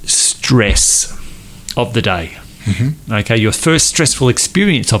first stress of the day. Mm-hmm. Okay, your first stressful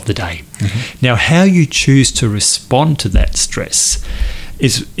experience of the day. Mm-hmm. Now, how you choose to respond to that stress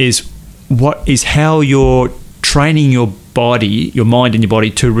is how you're training your body, your mind and your body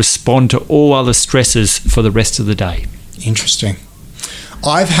to respond to all other stresses for the rest of the day. Interesting.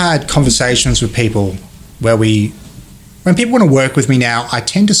 I've had conversations with people where when people want to work with me now, I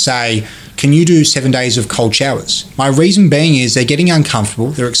tend to say, can you do 7 days of cold showers? My reason being is they're getting uncomfortable.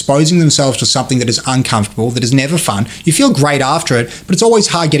 They're exposing themselves to something that is uncomfortable, that is never fun. You feel great after it, but it's always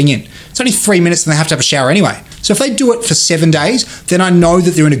hard getting in. It's only 3 minutes and they have to have a shower anyway. So if they do it for 7 days, then I know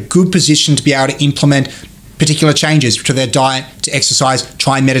that they're in a good position to be able to implement particular changes to their diet, to exercise,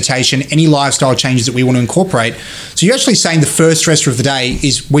 try meditation, any lifestyle changes that we want to incorporate. So you're actually saying the first stressor of the day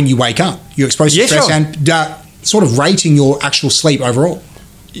is when you wake up. You're exposed to stress and sort of rating your actual sleep overall.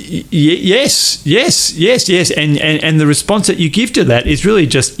 Yes. And the response that you give to that is really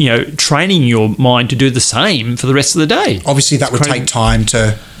just, training your mind to do the same for the rest of the day. Obviously, that would take time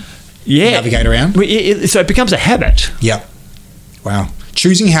to navigate around. So it becomes a habit. Yep. Wow.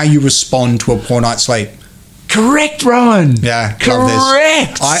 Choosing how you respond to a poor night's sleep. Correct, Ron. Yeah,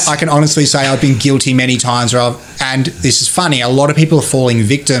 correct. Love this. I can honestly say I've been guilty many times, and this is funny. A lot of people are falling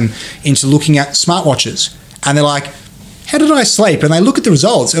victim into looking at smartwatches, and they're like, how did I sleep? And they look at the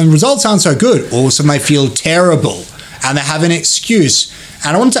results, and the results aren't so good. All of a sudden, they feel terrible, and they have an excuse.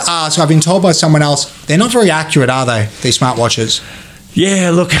 And I wanted to ask, I've been told by someone else, they're not very accurate, are they, these smartwatches? Yeah,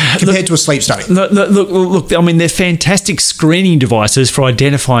 look, compared to a sleep study. Look. I mean, they're fantastic screening devices for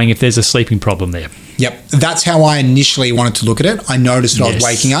identifying if there's a sleeping problem there. Yep, that's how I initially wanted to look at it. I noticed that I was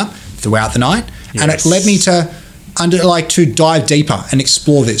waking up throughout the night, and it led me to dive deeper and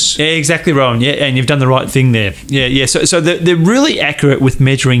explore this. Yeah, exactly, Rowan. Yeah, and you've done the right thing there. Yeah. So they're really accurate with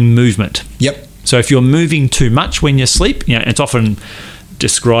measuring movement. Yep. So if you're moving too much when you sleep, it's often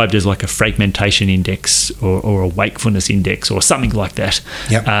described as like a fragmentation index or a wakefulness index or something like that.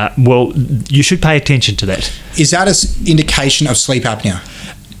 Yep. Well, you should pay attention to that. Is that an indication of sleep apnea?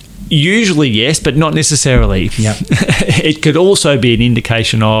 Usually, yes, but not necessarily. Yeah. It could also be an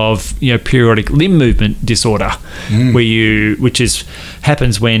indication of periodic limb movement disorder, which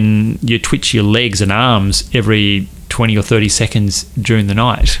happens when you twitch your legs and arms every 20 or 30 seconds during the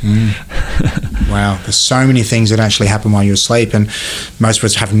night. Wow, there's so many things that actually happen while you're asleep, and most of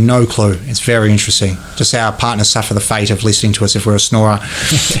us have no clue. It's very interesting. Just our partners suffer the fate of listening to us if we're a snorer.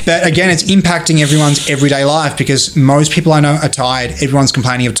 But again, it's impacting everyone's everyday life because most people I know are tired. Everyone's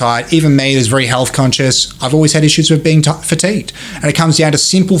complaining of tired. Even me, that's very health conscious. I've always had issues with being fatigued, and it comes down to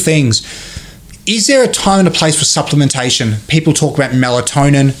simple things. Is there a time and a place for supplementation? People talk about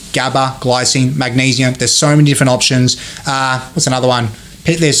melatonin, GABA, glycine, magnesium. There's so many different options. What's another one?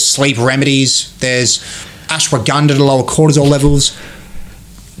 There's sleep remedies. There's ashwagandha to lower cortisol levels.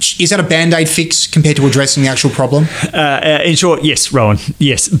 Is that a Band-Aid fix compared to addressing the actual problem? In short, yes, Rowan.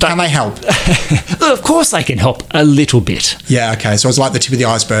 Yes. But can they help? Of course they can help a little bit. Yeah, okay. So it's like the tip of the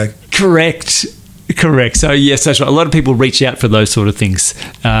iceberg. Correct. So yes, that's right. A lot of people reach out for those sort of things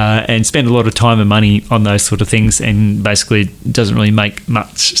and spend a lot of time and money on those sort of things, and basically it doesn't really make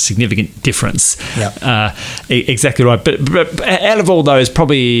much significant difference. Yeah. Exactly right. But out of all those,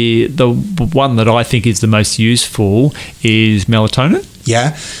 probably the one that I think is the most useful is melatonin.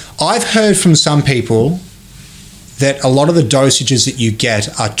 Yeah. I've heard from some people that a lot of the dosages that you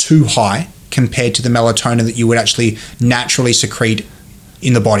get are too high compared to the melatonin that you would actually naturally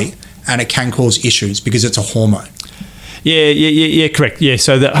in the body. And it can cause issues because it's a hormone. Yeah, correct. Yeah,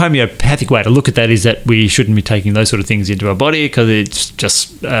 so the homeopathic way to look at that is that we shouldn't be taking those sort of things into our body because it's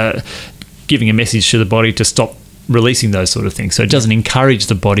just giving a message to the body to stop releasing those sort of things. So it doesn't encourage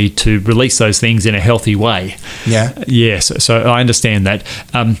the body to release those things in a healthy way. Yeah. Yeah, so I understand that.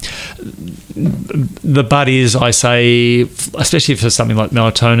 The but is, I say, especially for something like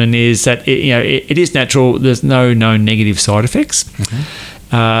melatonin, is that it is natural. There's no known negative side effects. Mm-hmm.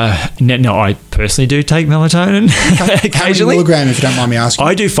 No, I personally do take melatonin occasionally. How many milligram, if you don't mind me asking?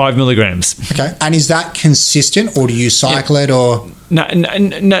 I do 5 milligrams. Okay. And is that consistent, or do you cycle it, or? No,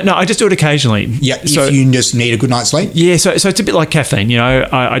 I just do it occasionally. Yeah, if you just need a good night's sleep? Yeah, so it's a bit like caffeine.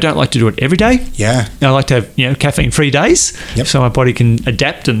 I don't like to do it every day. Yeah. I like to have, caffeine-free days so my body can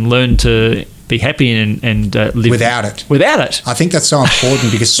adapt and learn to be happy and live without it. I think that's so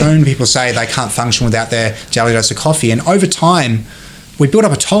important because so many people say they can't function without their daily dose of coffee, and over time, we build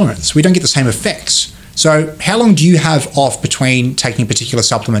up a tolerance. We don't get the same effects. So how long do you have off between taking a particular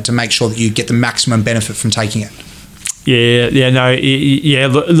supplement to make sure that you get the maximum benefit from taking it?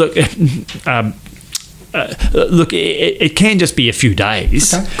 Look, it can just be a few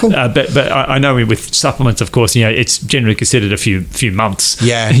days. Okay, cool. But I know with supplements, of course, it's generally considered a few months.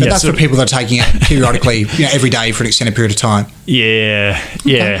 Yeah, but that's for people that are taking it periodically, every day for an extended period of time. Yeah.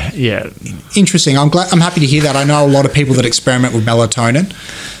 Interesting. I'm happy to hear that. I know a lot of people that experiment with melatonin.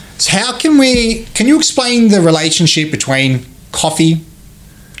 So can you explain the relationship between coffee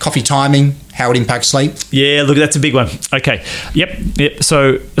timing, how it impacts sleep? Yeah, look, that's a big one. Okay. Yep.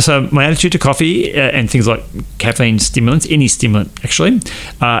 So my attitude to coffee and things like caffeine stimulants, any stimulant actually,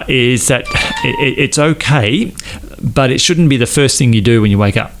 is that it's okay, but it shouldn't be the first thing you do when you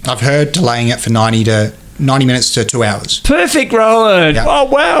wake up. I've heard delaying it for 90 minutes to 2 hours. Perfect, Roland. Yep. Oh,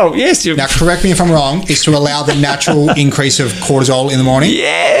 wow. Yes. Now, correct me if I'm wrong, is to allow the natural increase of cortisol in the morning?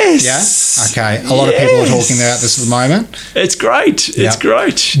 Yes. Yeah? Okay. A lot of people are talking about this at the moment. It's great. It's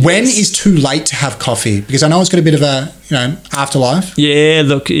great. When is too late to have coffee? Because I know it's got a bit of a, afterlife. Yeah,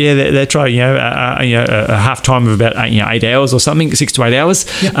 look, that's right. A half time of about 8 hours or something, 6 to 8 hours.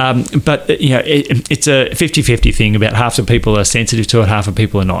 Yep. But it's a 50-50 thing. About half of people are sensitive to it, half of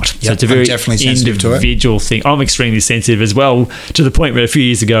people are not. Yep, so it's a very definitely sensitive individual thing. I'm extremely sensitive as well, to the point where a few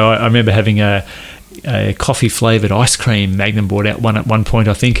years ago I remember having a coffee flavoured ice cream Magnum brought out at one point,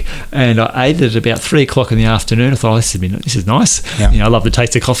 I think, and I ate it about 3 o'clock in the afternoon. I thought, this is nice. Yeah. I love the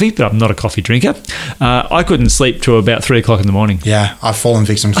taste of coffee, but I'm not a coffee drinker. I couldn't sleep till about 3 o'clock in the morning. Yeah, I've fallen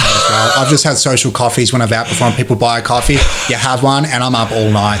victim to that as well. I've just had social coffees when I'm out before people buy a coffee. You have one and I'm up all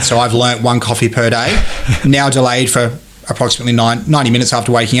night. So I've learnt 1 coffee per day, now delayed for approximately 90 minutes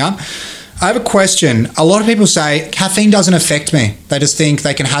after waking up. I have a question. A lot of people say caffeine doesn't affect me. They just think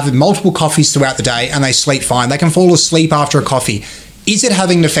they can have multiple coffees throughout the day and they sleep fine. They can fall asleep after a coffee. Is it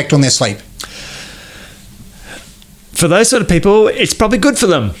having an effect on their sleep? For those sort of people, it's probably good for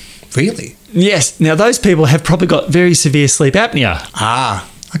them. Really? Yes. Now, those people have probably got very severe sleep apnea. Ah,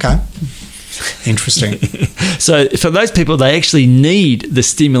 okay. Interesting. So for those people, they actually need the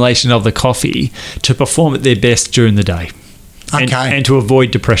stimulation of the coffee to perform at their best during the day. Okay. And to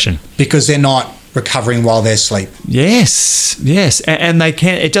avoid depression. Because they're not recovering while they're asleep. Yes. And they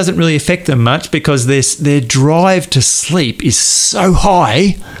can. It doesn't really affect them much because their drive to sleep is so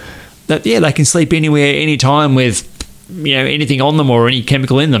high that, they can sleep anywhere, anytime with anything on them or any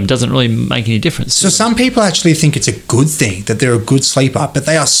chemical in them. Doesn't really make any difference. So some people actually think it's a good thing that they're a good sleeper, but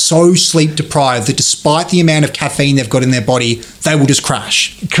they are so sleep deprived that despite the amount of caffeine they've got in their body, they will just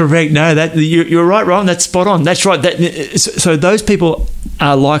crash. Correct. No, you're right, Ron. That's spot on. That's right. So those people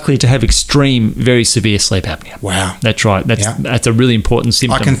are likely to have extreme, very severe sleep apnea. Wow. That's right. That's a really important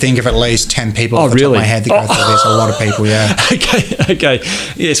symptom. I can think of at least 10 people off the top of my head that go through this. A lot of people, yeah. Okay.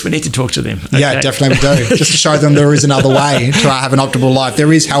 Yes, we need to talk to them. Okay. Yeah, definitely we do. Just to show them there is another way to have an optimal life.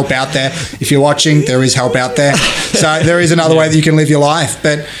 There is help out there. If you're watching, there is help out there. So there is another way that you can live your life.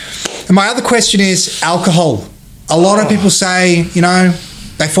 But my other question is alcohol. A lot of people say,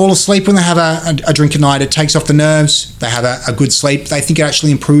 they fall asleep when they have a drink at night. It takes off the nerves. They have a good sleep. They think it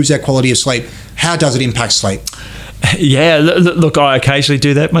actually improves their quality of sleep. How does it impact sleep? Yeah, look, I occasionally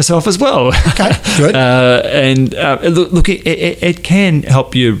do that myself as well. Okay, good. Look, it can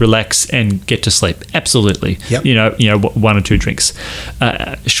help you relax and get to sleep. Absolutely. Yep. One or two drinks.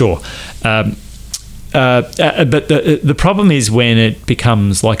 Sure. But the problem is when it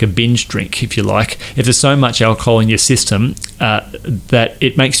becomes like a binge drink, if you like. If there's so much alcohol in your system that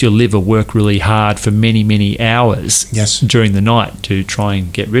it makes your liver work really hard for many, many hours during the night to try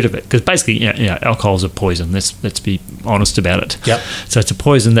and get rid of it. Because basically, alcohol is a poison. Let's be honest about it. Yep. So it's a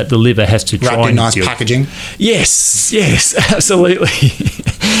poison that the liver has to try and and nice packaging. Yes, absolutely.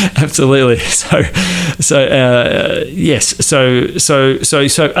 Absolutely. So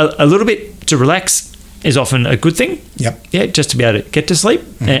a little bit to relax is often a good thing. Yep. Yeah, just to be able to get to sleep.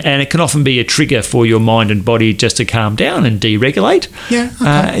 Mm-hmm. And it can often be a trigger for your mind and body just to calm down and deregulate. Yeah.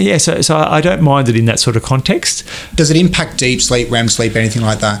 Okay. So I don't mind it in that sort of context. Does it impact deep sleep, REM sleep, anything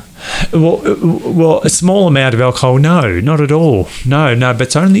like that? Well, a small amount of alcohol, no, not at all. No, but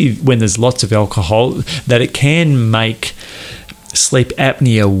it's only when there's lots of alcohol that it can make sleep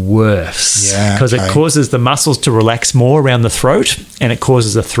apnea worse because it causes the muscles to relax more around the throat and it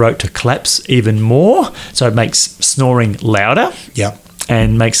causes the throat to collapse even more, so it makes snoring louder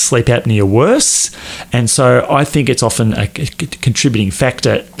and makes sleep apnea worse. And so I think it's often a contributing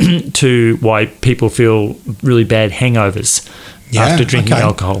factor to why people feel really bad hangovers after drinking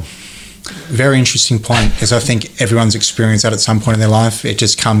alcohol. Very interesting point, because I think everyone's experienced that at some point in their life. It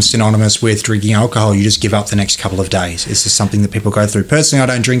just comes synonymous with drinking alcohol. You just give up the next couple of days. It's just something that people go through. Personally, I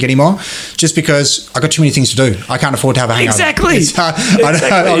don't drink anymore just because I got too many things to do. I can't afford to have a hangover. Exactly.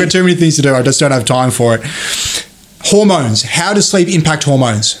 I've got too many things to do. I just don't have time for it. Hormones. How does sleep impact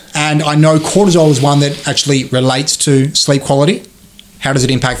hormones? And I know cortisol is one that actually relates to sleep quality. How does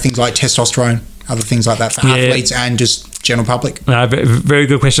it impact things like testosterone, other things like that for athletes and just general public? Very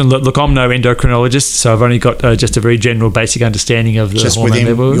good question. Look, I'm no endocrinologist, so I've only got just a very general basic understanding of the just hormone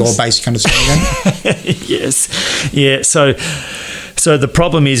levels. Your basic understanding then? Yes. Yeah. So the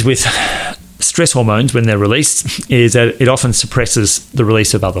problem is with stress hormones when they're released is that it often suppresses the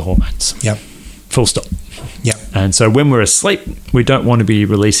release of other hormones. Yep. Full stop. Yep. And so when we're asleep, we don't want to be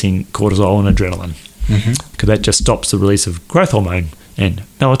releasing cortisol and adrenaline because that just stops the release of growth hormone and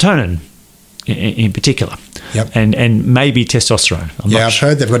melatonin in particular. Yep. And maybe testosterone. I've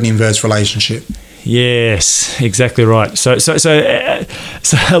heard they've got an inverse relationship. Yes, exactly right. So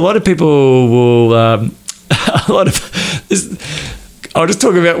a lot of people will I'll just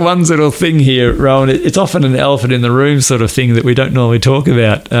talk about one little thing here, Rowan. It's often an elephant in the room sort of thing that we don't normally talk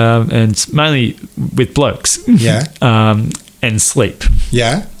about, and it's mainly with blokes. Yeah. And sleep.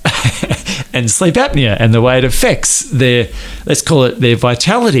 Yeah. And sleep apnea and the way it affects their, let's call it their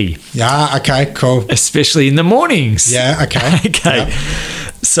vitality. Yeah, okay, cool. Especially in the mornings. Yeah, okay. Okay. Yep.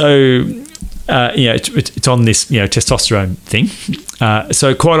 So, it's on this, testosterone thing.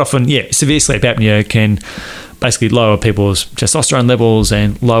 So quite often, severe sleep apnea can basically lower people's testosterone levels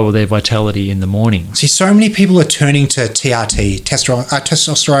and lower their vitality in the morning. See, so many people are turning to TRT,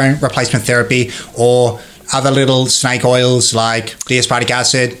 testosterone replacement therapy, or other little snake oils like D-aspartic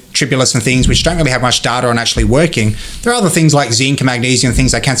acid, tribulus and things which don't really have much data on actually working. There are other things like zinc and magnesium,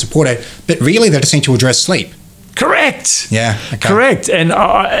 things that can support it, but really they just need to address sleep. Correct. Yeah. Okay. Correct. And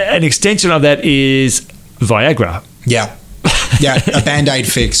an extension of that is Viagra. Yeah. Yeah, a Band-Aid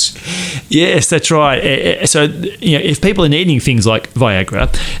fix. Yes, that's right. So, if people are needing things like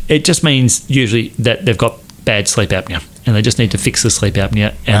Viagra, it just means usually that they've got bad sleep apnea and they just need to fix the sleep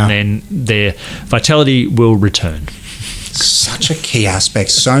apnea and then their vitality will return. Such a key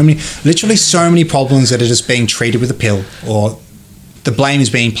aspect. So many problems that are just being treated with a pill, or the blame is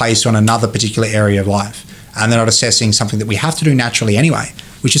being placed on another particular area of life, and they're not assessing something that we have to do naturally anyway,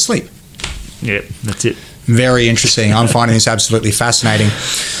 which is sleep. Yeah, that's it. Very interesting. I'm finding this absolutely fascinating.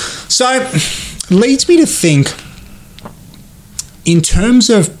 So, leads me to think, in terms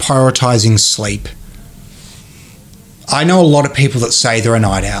of prioritizing sleep, I know a lot of people that say they're a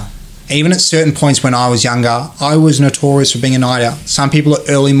night owl. Even at certain points when I was younger, I was notorious for being a night owl. Some people are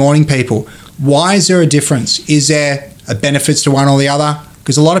early morning people. Why is there a difference? Is there a benefits to one or the other?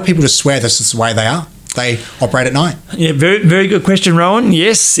 Because a lot of people just swear this is the way they are. They operate at night. Yeah, very, very good question, Rowan.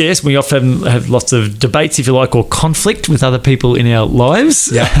 Yes. We often have lots of debates, if you like, or conflict with other people in our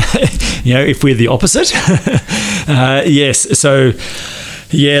lives. Yeah. If we're the opposite. Yes. So,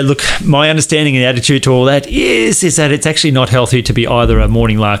 yeah, look, my understanding and attitude to all that is that it's actually not healthy to be either a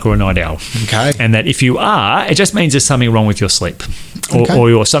morning lark or a night owl. Okay. And that if you are, it just means there's something wrong with your sleep. Or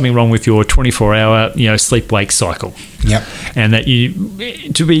you're something wrong with your 24-hour, sleep-wake cycle. Yep. And that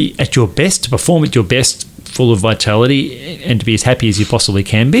to be at your best, to perform at your best, full of vitality, and to be as happy as you possibly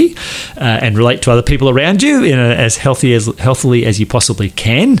can be, and relate to other people around you in as healthily as you possibly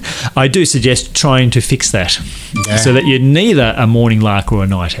can, I do suggest trying to fix that, so that you're neither a morning lark or a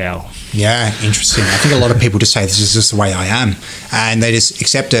night owl. Yeah, interesting. I think a lot of people just say this is just the way I am, and they just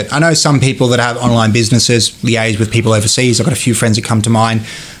accept it. I know some people that have online businesses, liaise with people overseas. I've got a few friends that come to mind.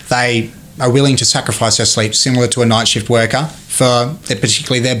 They are willing to sacrifice their sleep, similar to a night shift worker, for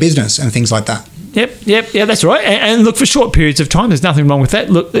particularly their business and things like that. Yep, that's right. And look, for short periods of time, there's nothing wrong with that.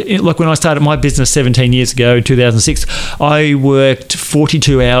 Look, when I started my business 17 years ago in 2006, I worked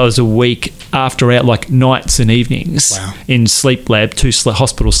 42 hours a week after out, like nights and evenings, in sleep lab, 2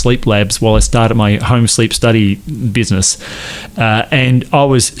 hospital sleep labs, while I started my home sleep study business. And I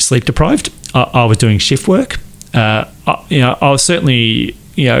was sleep deprived. I was doing shift work. I was certainly,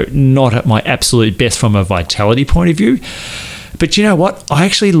 not at my absolute best from a vitality point of view. But you know what? I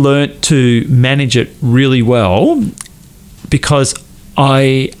actually learnt to manage it really well because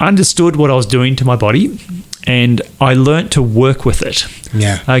I understood what I was doing to my body and I learnt to work with it.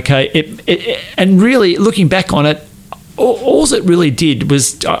 Yeah. Okay. And really, looking back on it, all it really did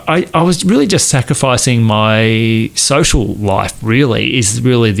was I was really just sacrificing my social life, really, is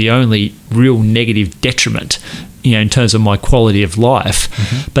really the only real negative detriment, in terms of my quality of life.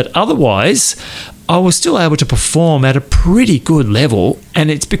 Mm-hmm. But otherwise, I was still able to perform at a pretty good level, and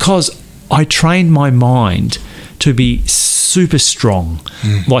it's because I trained my mind to be super strong,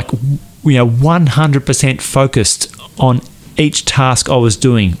 like 100% focused on each task I was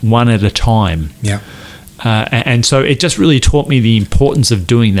doing, one at a time. Yeah. And so it just really taught me the importance of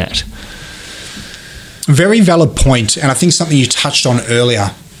doing that. Very valid point, and I think something you touched on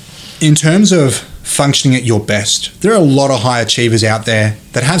earlier. In terms of functioning at your best, there are a lot of high achievers out there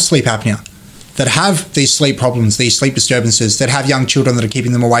that have sleep apnea, that have these sleep problems, these sleep disturbances, that have young children that are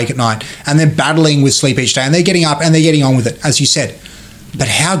keeping them awake at night, and they're battling with sleep each day, and they're getting up and they're getting on with it, as you said. But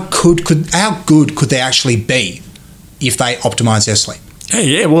how good could they actually be if they optimize their sleep?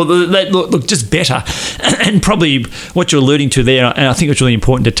 Yeah, well, look, just better. And probably what you're alluding to there, and I think it's really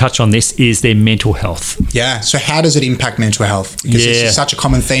important to touch on this, is their mental health. Yeah, so how does it impact mental health? Because this is such a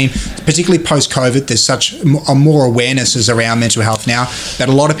common theme, particularly post-COVID. There's such more awarenesses around mental health now that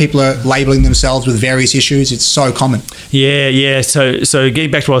a lot of people are labelling themselves with various issues. It's so common. Yeah. So getting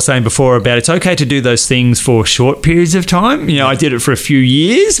back to what I was saying before about it's okay to do those things for short periods of time. I did it for a few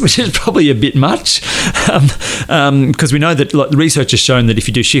years, which is probably a bit much, because we know that the research has shown that if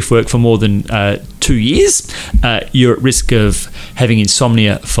you do shift work for more than 2 years, you're at risk of having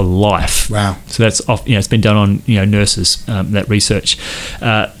insomnia for life. Wow! So that's it's been done on nurses, that research.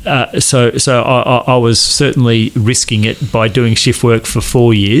 So I was certainly risking it by doing shift work for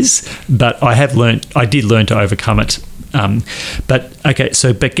 4 years, but I did learn to overcome it.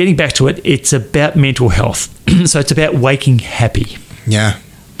 But getting back to it, it's about mental health. So it's about waking happy. Yeah,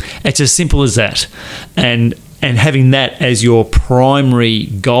 it's as simple as that, and having that as your primary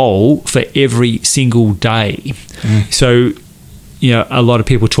goal for every single day. So, a lot of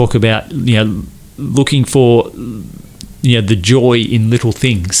people talk about, looking for, the joy in little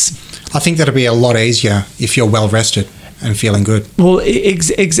things. I think that'll be a lot easier if you're well rested and feeling good. Well,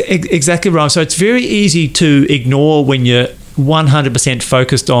 exactly right. So it's very easy to ignore when you're 100%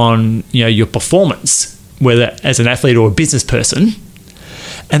 focused on, your performance. whether as an athlete or a business person,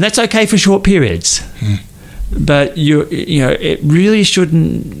 and that's okay for short periods. But it really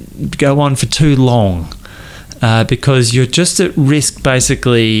shouldn't go on for too long, because you're just at risk.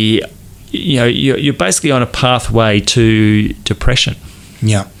 Basically, you're basically on a pathway to depression.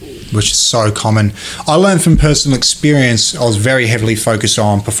 Yeah, which is so common. I learned from personal experience. I was very heavily focused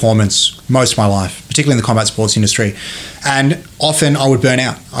on performance most of my life, particularly in the combat sports industry. And often I would burn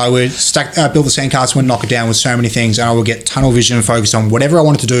out. I would build the sandcastle and knock it down with so many things, and I would get tunnel vision and focus on whatever I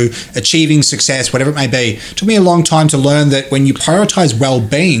wanted to do, achieving success, whatever it may be. It took me a long time to learn that when you prioritize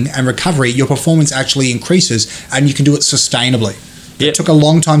well-being and recovery, your performance actually increases and you can do it sustainably. Yep. It took a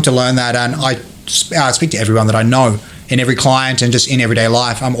long time to learn that, and I speak to everyone that I know, in every client and just in everyday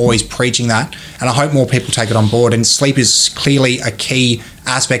life. I'm always preaching that, and I hope more people take it on board, and sleep is clearly a key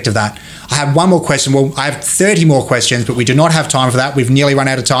aspect of that. I have one more question. Well, I have 30 more questions, but we do not have time for that. We've nearly run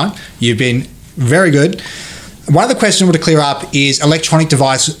out of time. You've been very good. One of the questions I want to clear up is electronic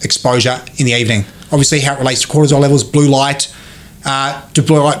device exposure in the evening. Obviously, how it relates to cortisol levels, blue light. Do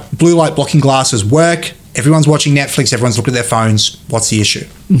blue light blocking glasses work? Everyone's watching Netflix. Everyone's looking at their phones. What's the issue?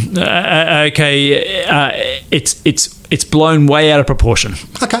 It's blown way out of proportion.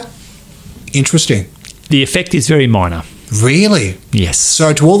 Okay. Interesting. The effect is very minor. Really? Yes.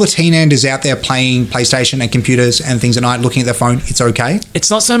 So to all the teenagers out there playing PlayStation and computers and things at night, looking at their phone, it's okay? It's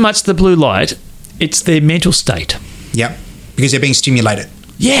not so much the blue light, it's their mental state. Yep. Because they're being stimulated.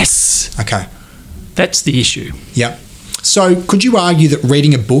 Yes. Okay. That's the issue. Yep. So could you argue that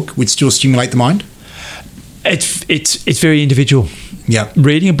reading a book would still stimulate the mind? It's very individual. Yeah.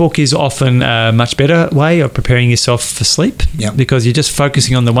 Reading a book is often a much better way of preparing yourself for sleep. Yep. Because you're just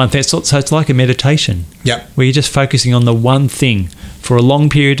focusing on the one thing. So it's like a meditation. Yep. Where you're just focusing on the one thing for a long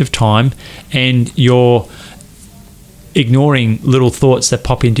period of time, and you're ignoring little thoughts that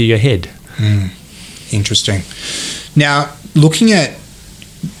pop into your head. Interesting. Now,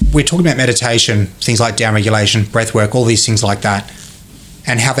 we're talking about meditation, things like down regulation, breath work, all these things like that,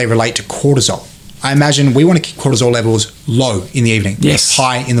 and how they relate to cortisol. I imagine we want to keep cortisol levels low in the evening. Yes.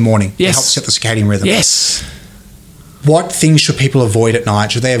 High in the morning. Yes. To help set the circadian rhythm. Yes. What things should people avoid at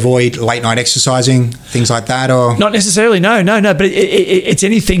night? Should they avoid late night exercising, things like that, or not necessarily? No. But it's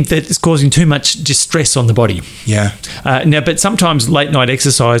anything that is causing too much distress on the body. Yeah. But sometimes late night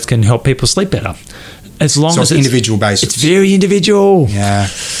exercise can help people sleep better, as long as it's individual basis. It's very individual. Yeah.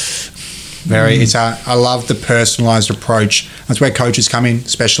 I love the personalised approach. That's where coaches come in,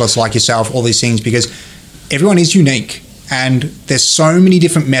 specialists like yourself, all these things, because everyone is unique and there's so many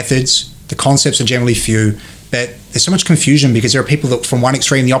different methods. The concepts are generally few, but there's so much confusion because there are people that from one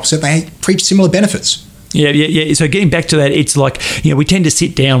extreme, the opposite, they preach similar benefits. Yeah. So getting back to that, it's like, we tend to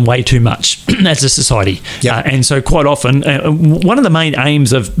sit down way too much as a society. Yeah. And so quite often, one of the main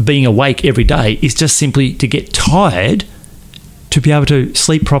aims of being awake every day is just simply to get tired to be able to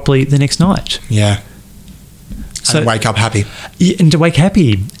sleep properly the next night. Yeah. And wake up happy. Yeah, and to wake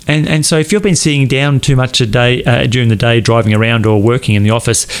happy. And so if you've been sitting down too much a day during the day, driving around or working in the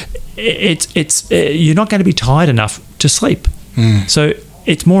office, it's you're not going to be tired enough to sleep. So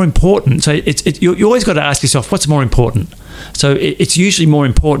it's more important. So you always got to ask yourself, what's more important? So it's usually more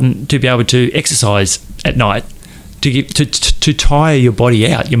important to be able to exercise at night, to tire your body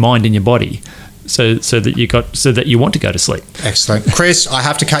out, your mind and your body. So that you want to go to sleep. Excellent. Chris, I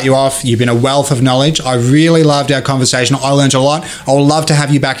have to cut you off. You've been a wealth of knowledge. I really loved our conversation. I learned a lot. I would love to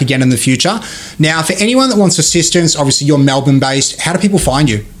have you back again in the future. Now, for anyone that wants assistance, obviously you're Melbourne-based. How do people find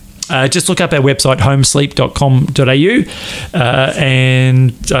you? Just look up our website, homesleep.com.au,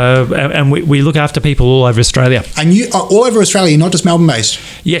 and we look after people all over Australia. And you are all over Australia, not just Melbourne-based?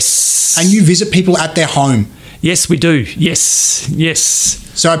 Yes. And you visit people at their home? Yes, we do. Yes.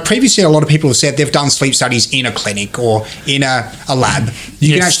 So previously, a lot of people have said they've done sleep studies in a clinic or in a lab.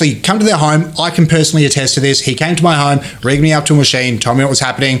 You can actually come to their home. I can personally attest to this. He came to my home, rigged me up to a machine, told me what was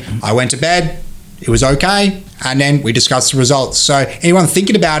happening. I went to bed. It was okay. And then we discussed the results. So anyone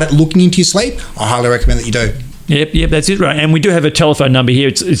thinking about it, looking into your sleep, I highly recommend that you do. Yep, that's it, right. And we do have a telephone number here.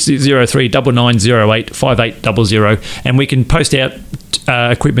 It's 0399085800, and we can post out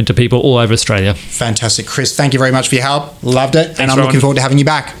equipment to people all over Australia. Fantastic. Chris, thank you very much for your help. Loved it. Thanks, I'm looking forward to having you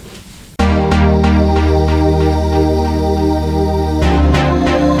back.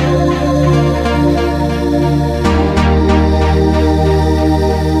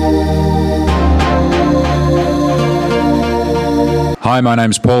 Hi, my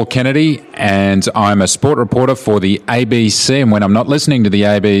name's Paul Kennedy, and I'm a sport reporter for the ABC. And when I'm not listening to the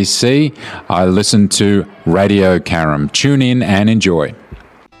ABC, I listen to Radio Karam. Tune in and enjoy.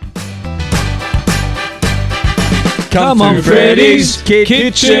 Come on, Freddy's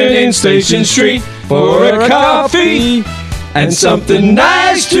Kitchen in Station Street for a coffee and something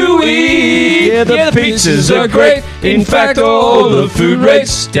nice to eat. Yeah, the pizzas are great. In fact, all the food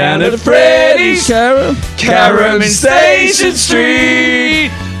rates down at Freddy's Carrum in Station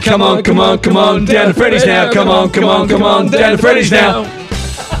Street. Come on, come on, come on, down to Freddy's now. Come on, come on, come on, down to Freddy's now.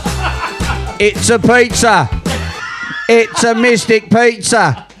 It's a pizza. It's a Mystic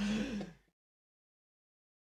Pizza.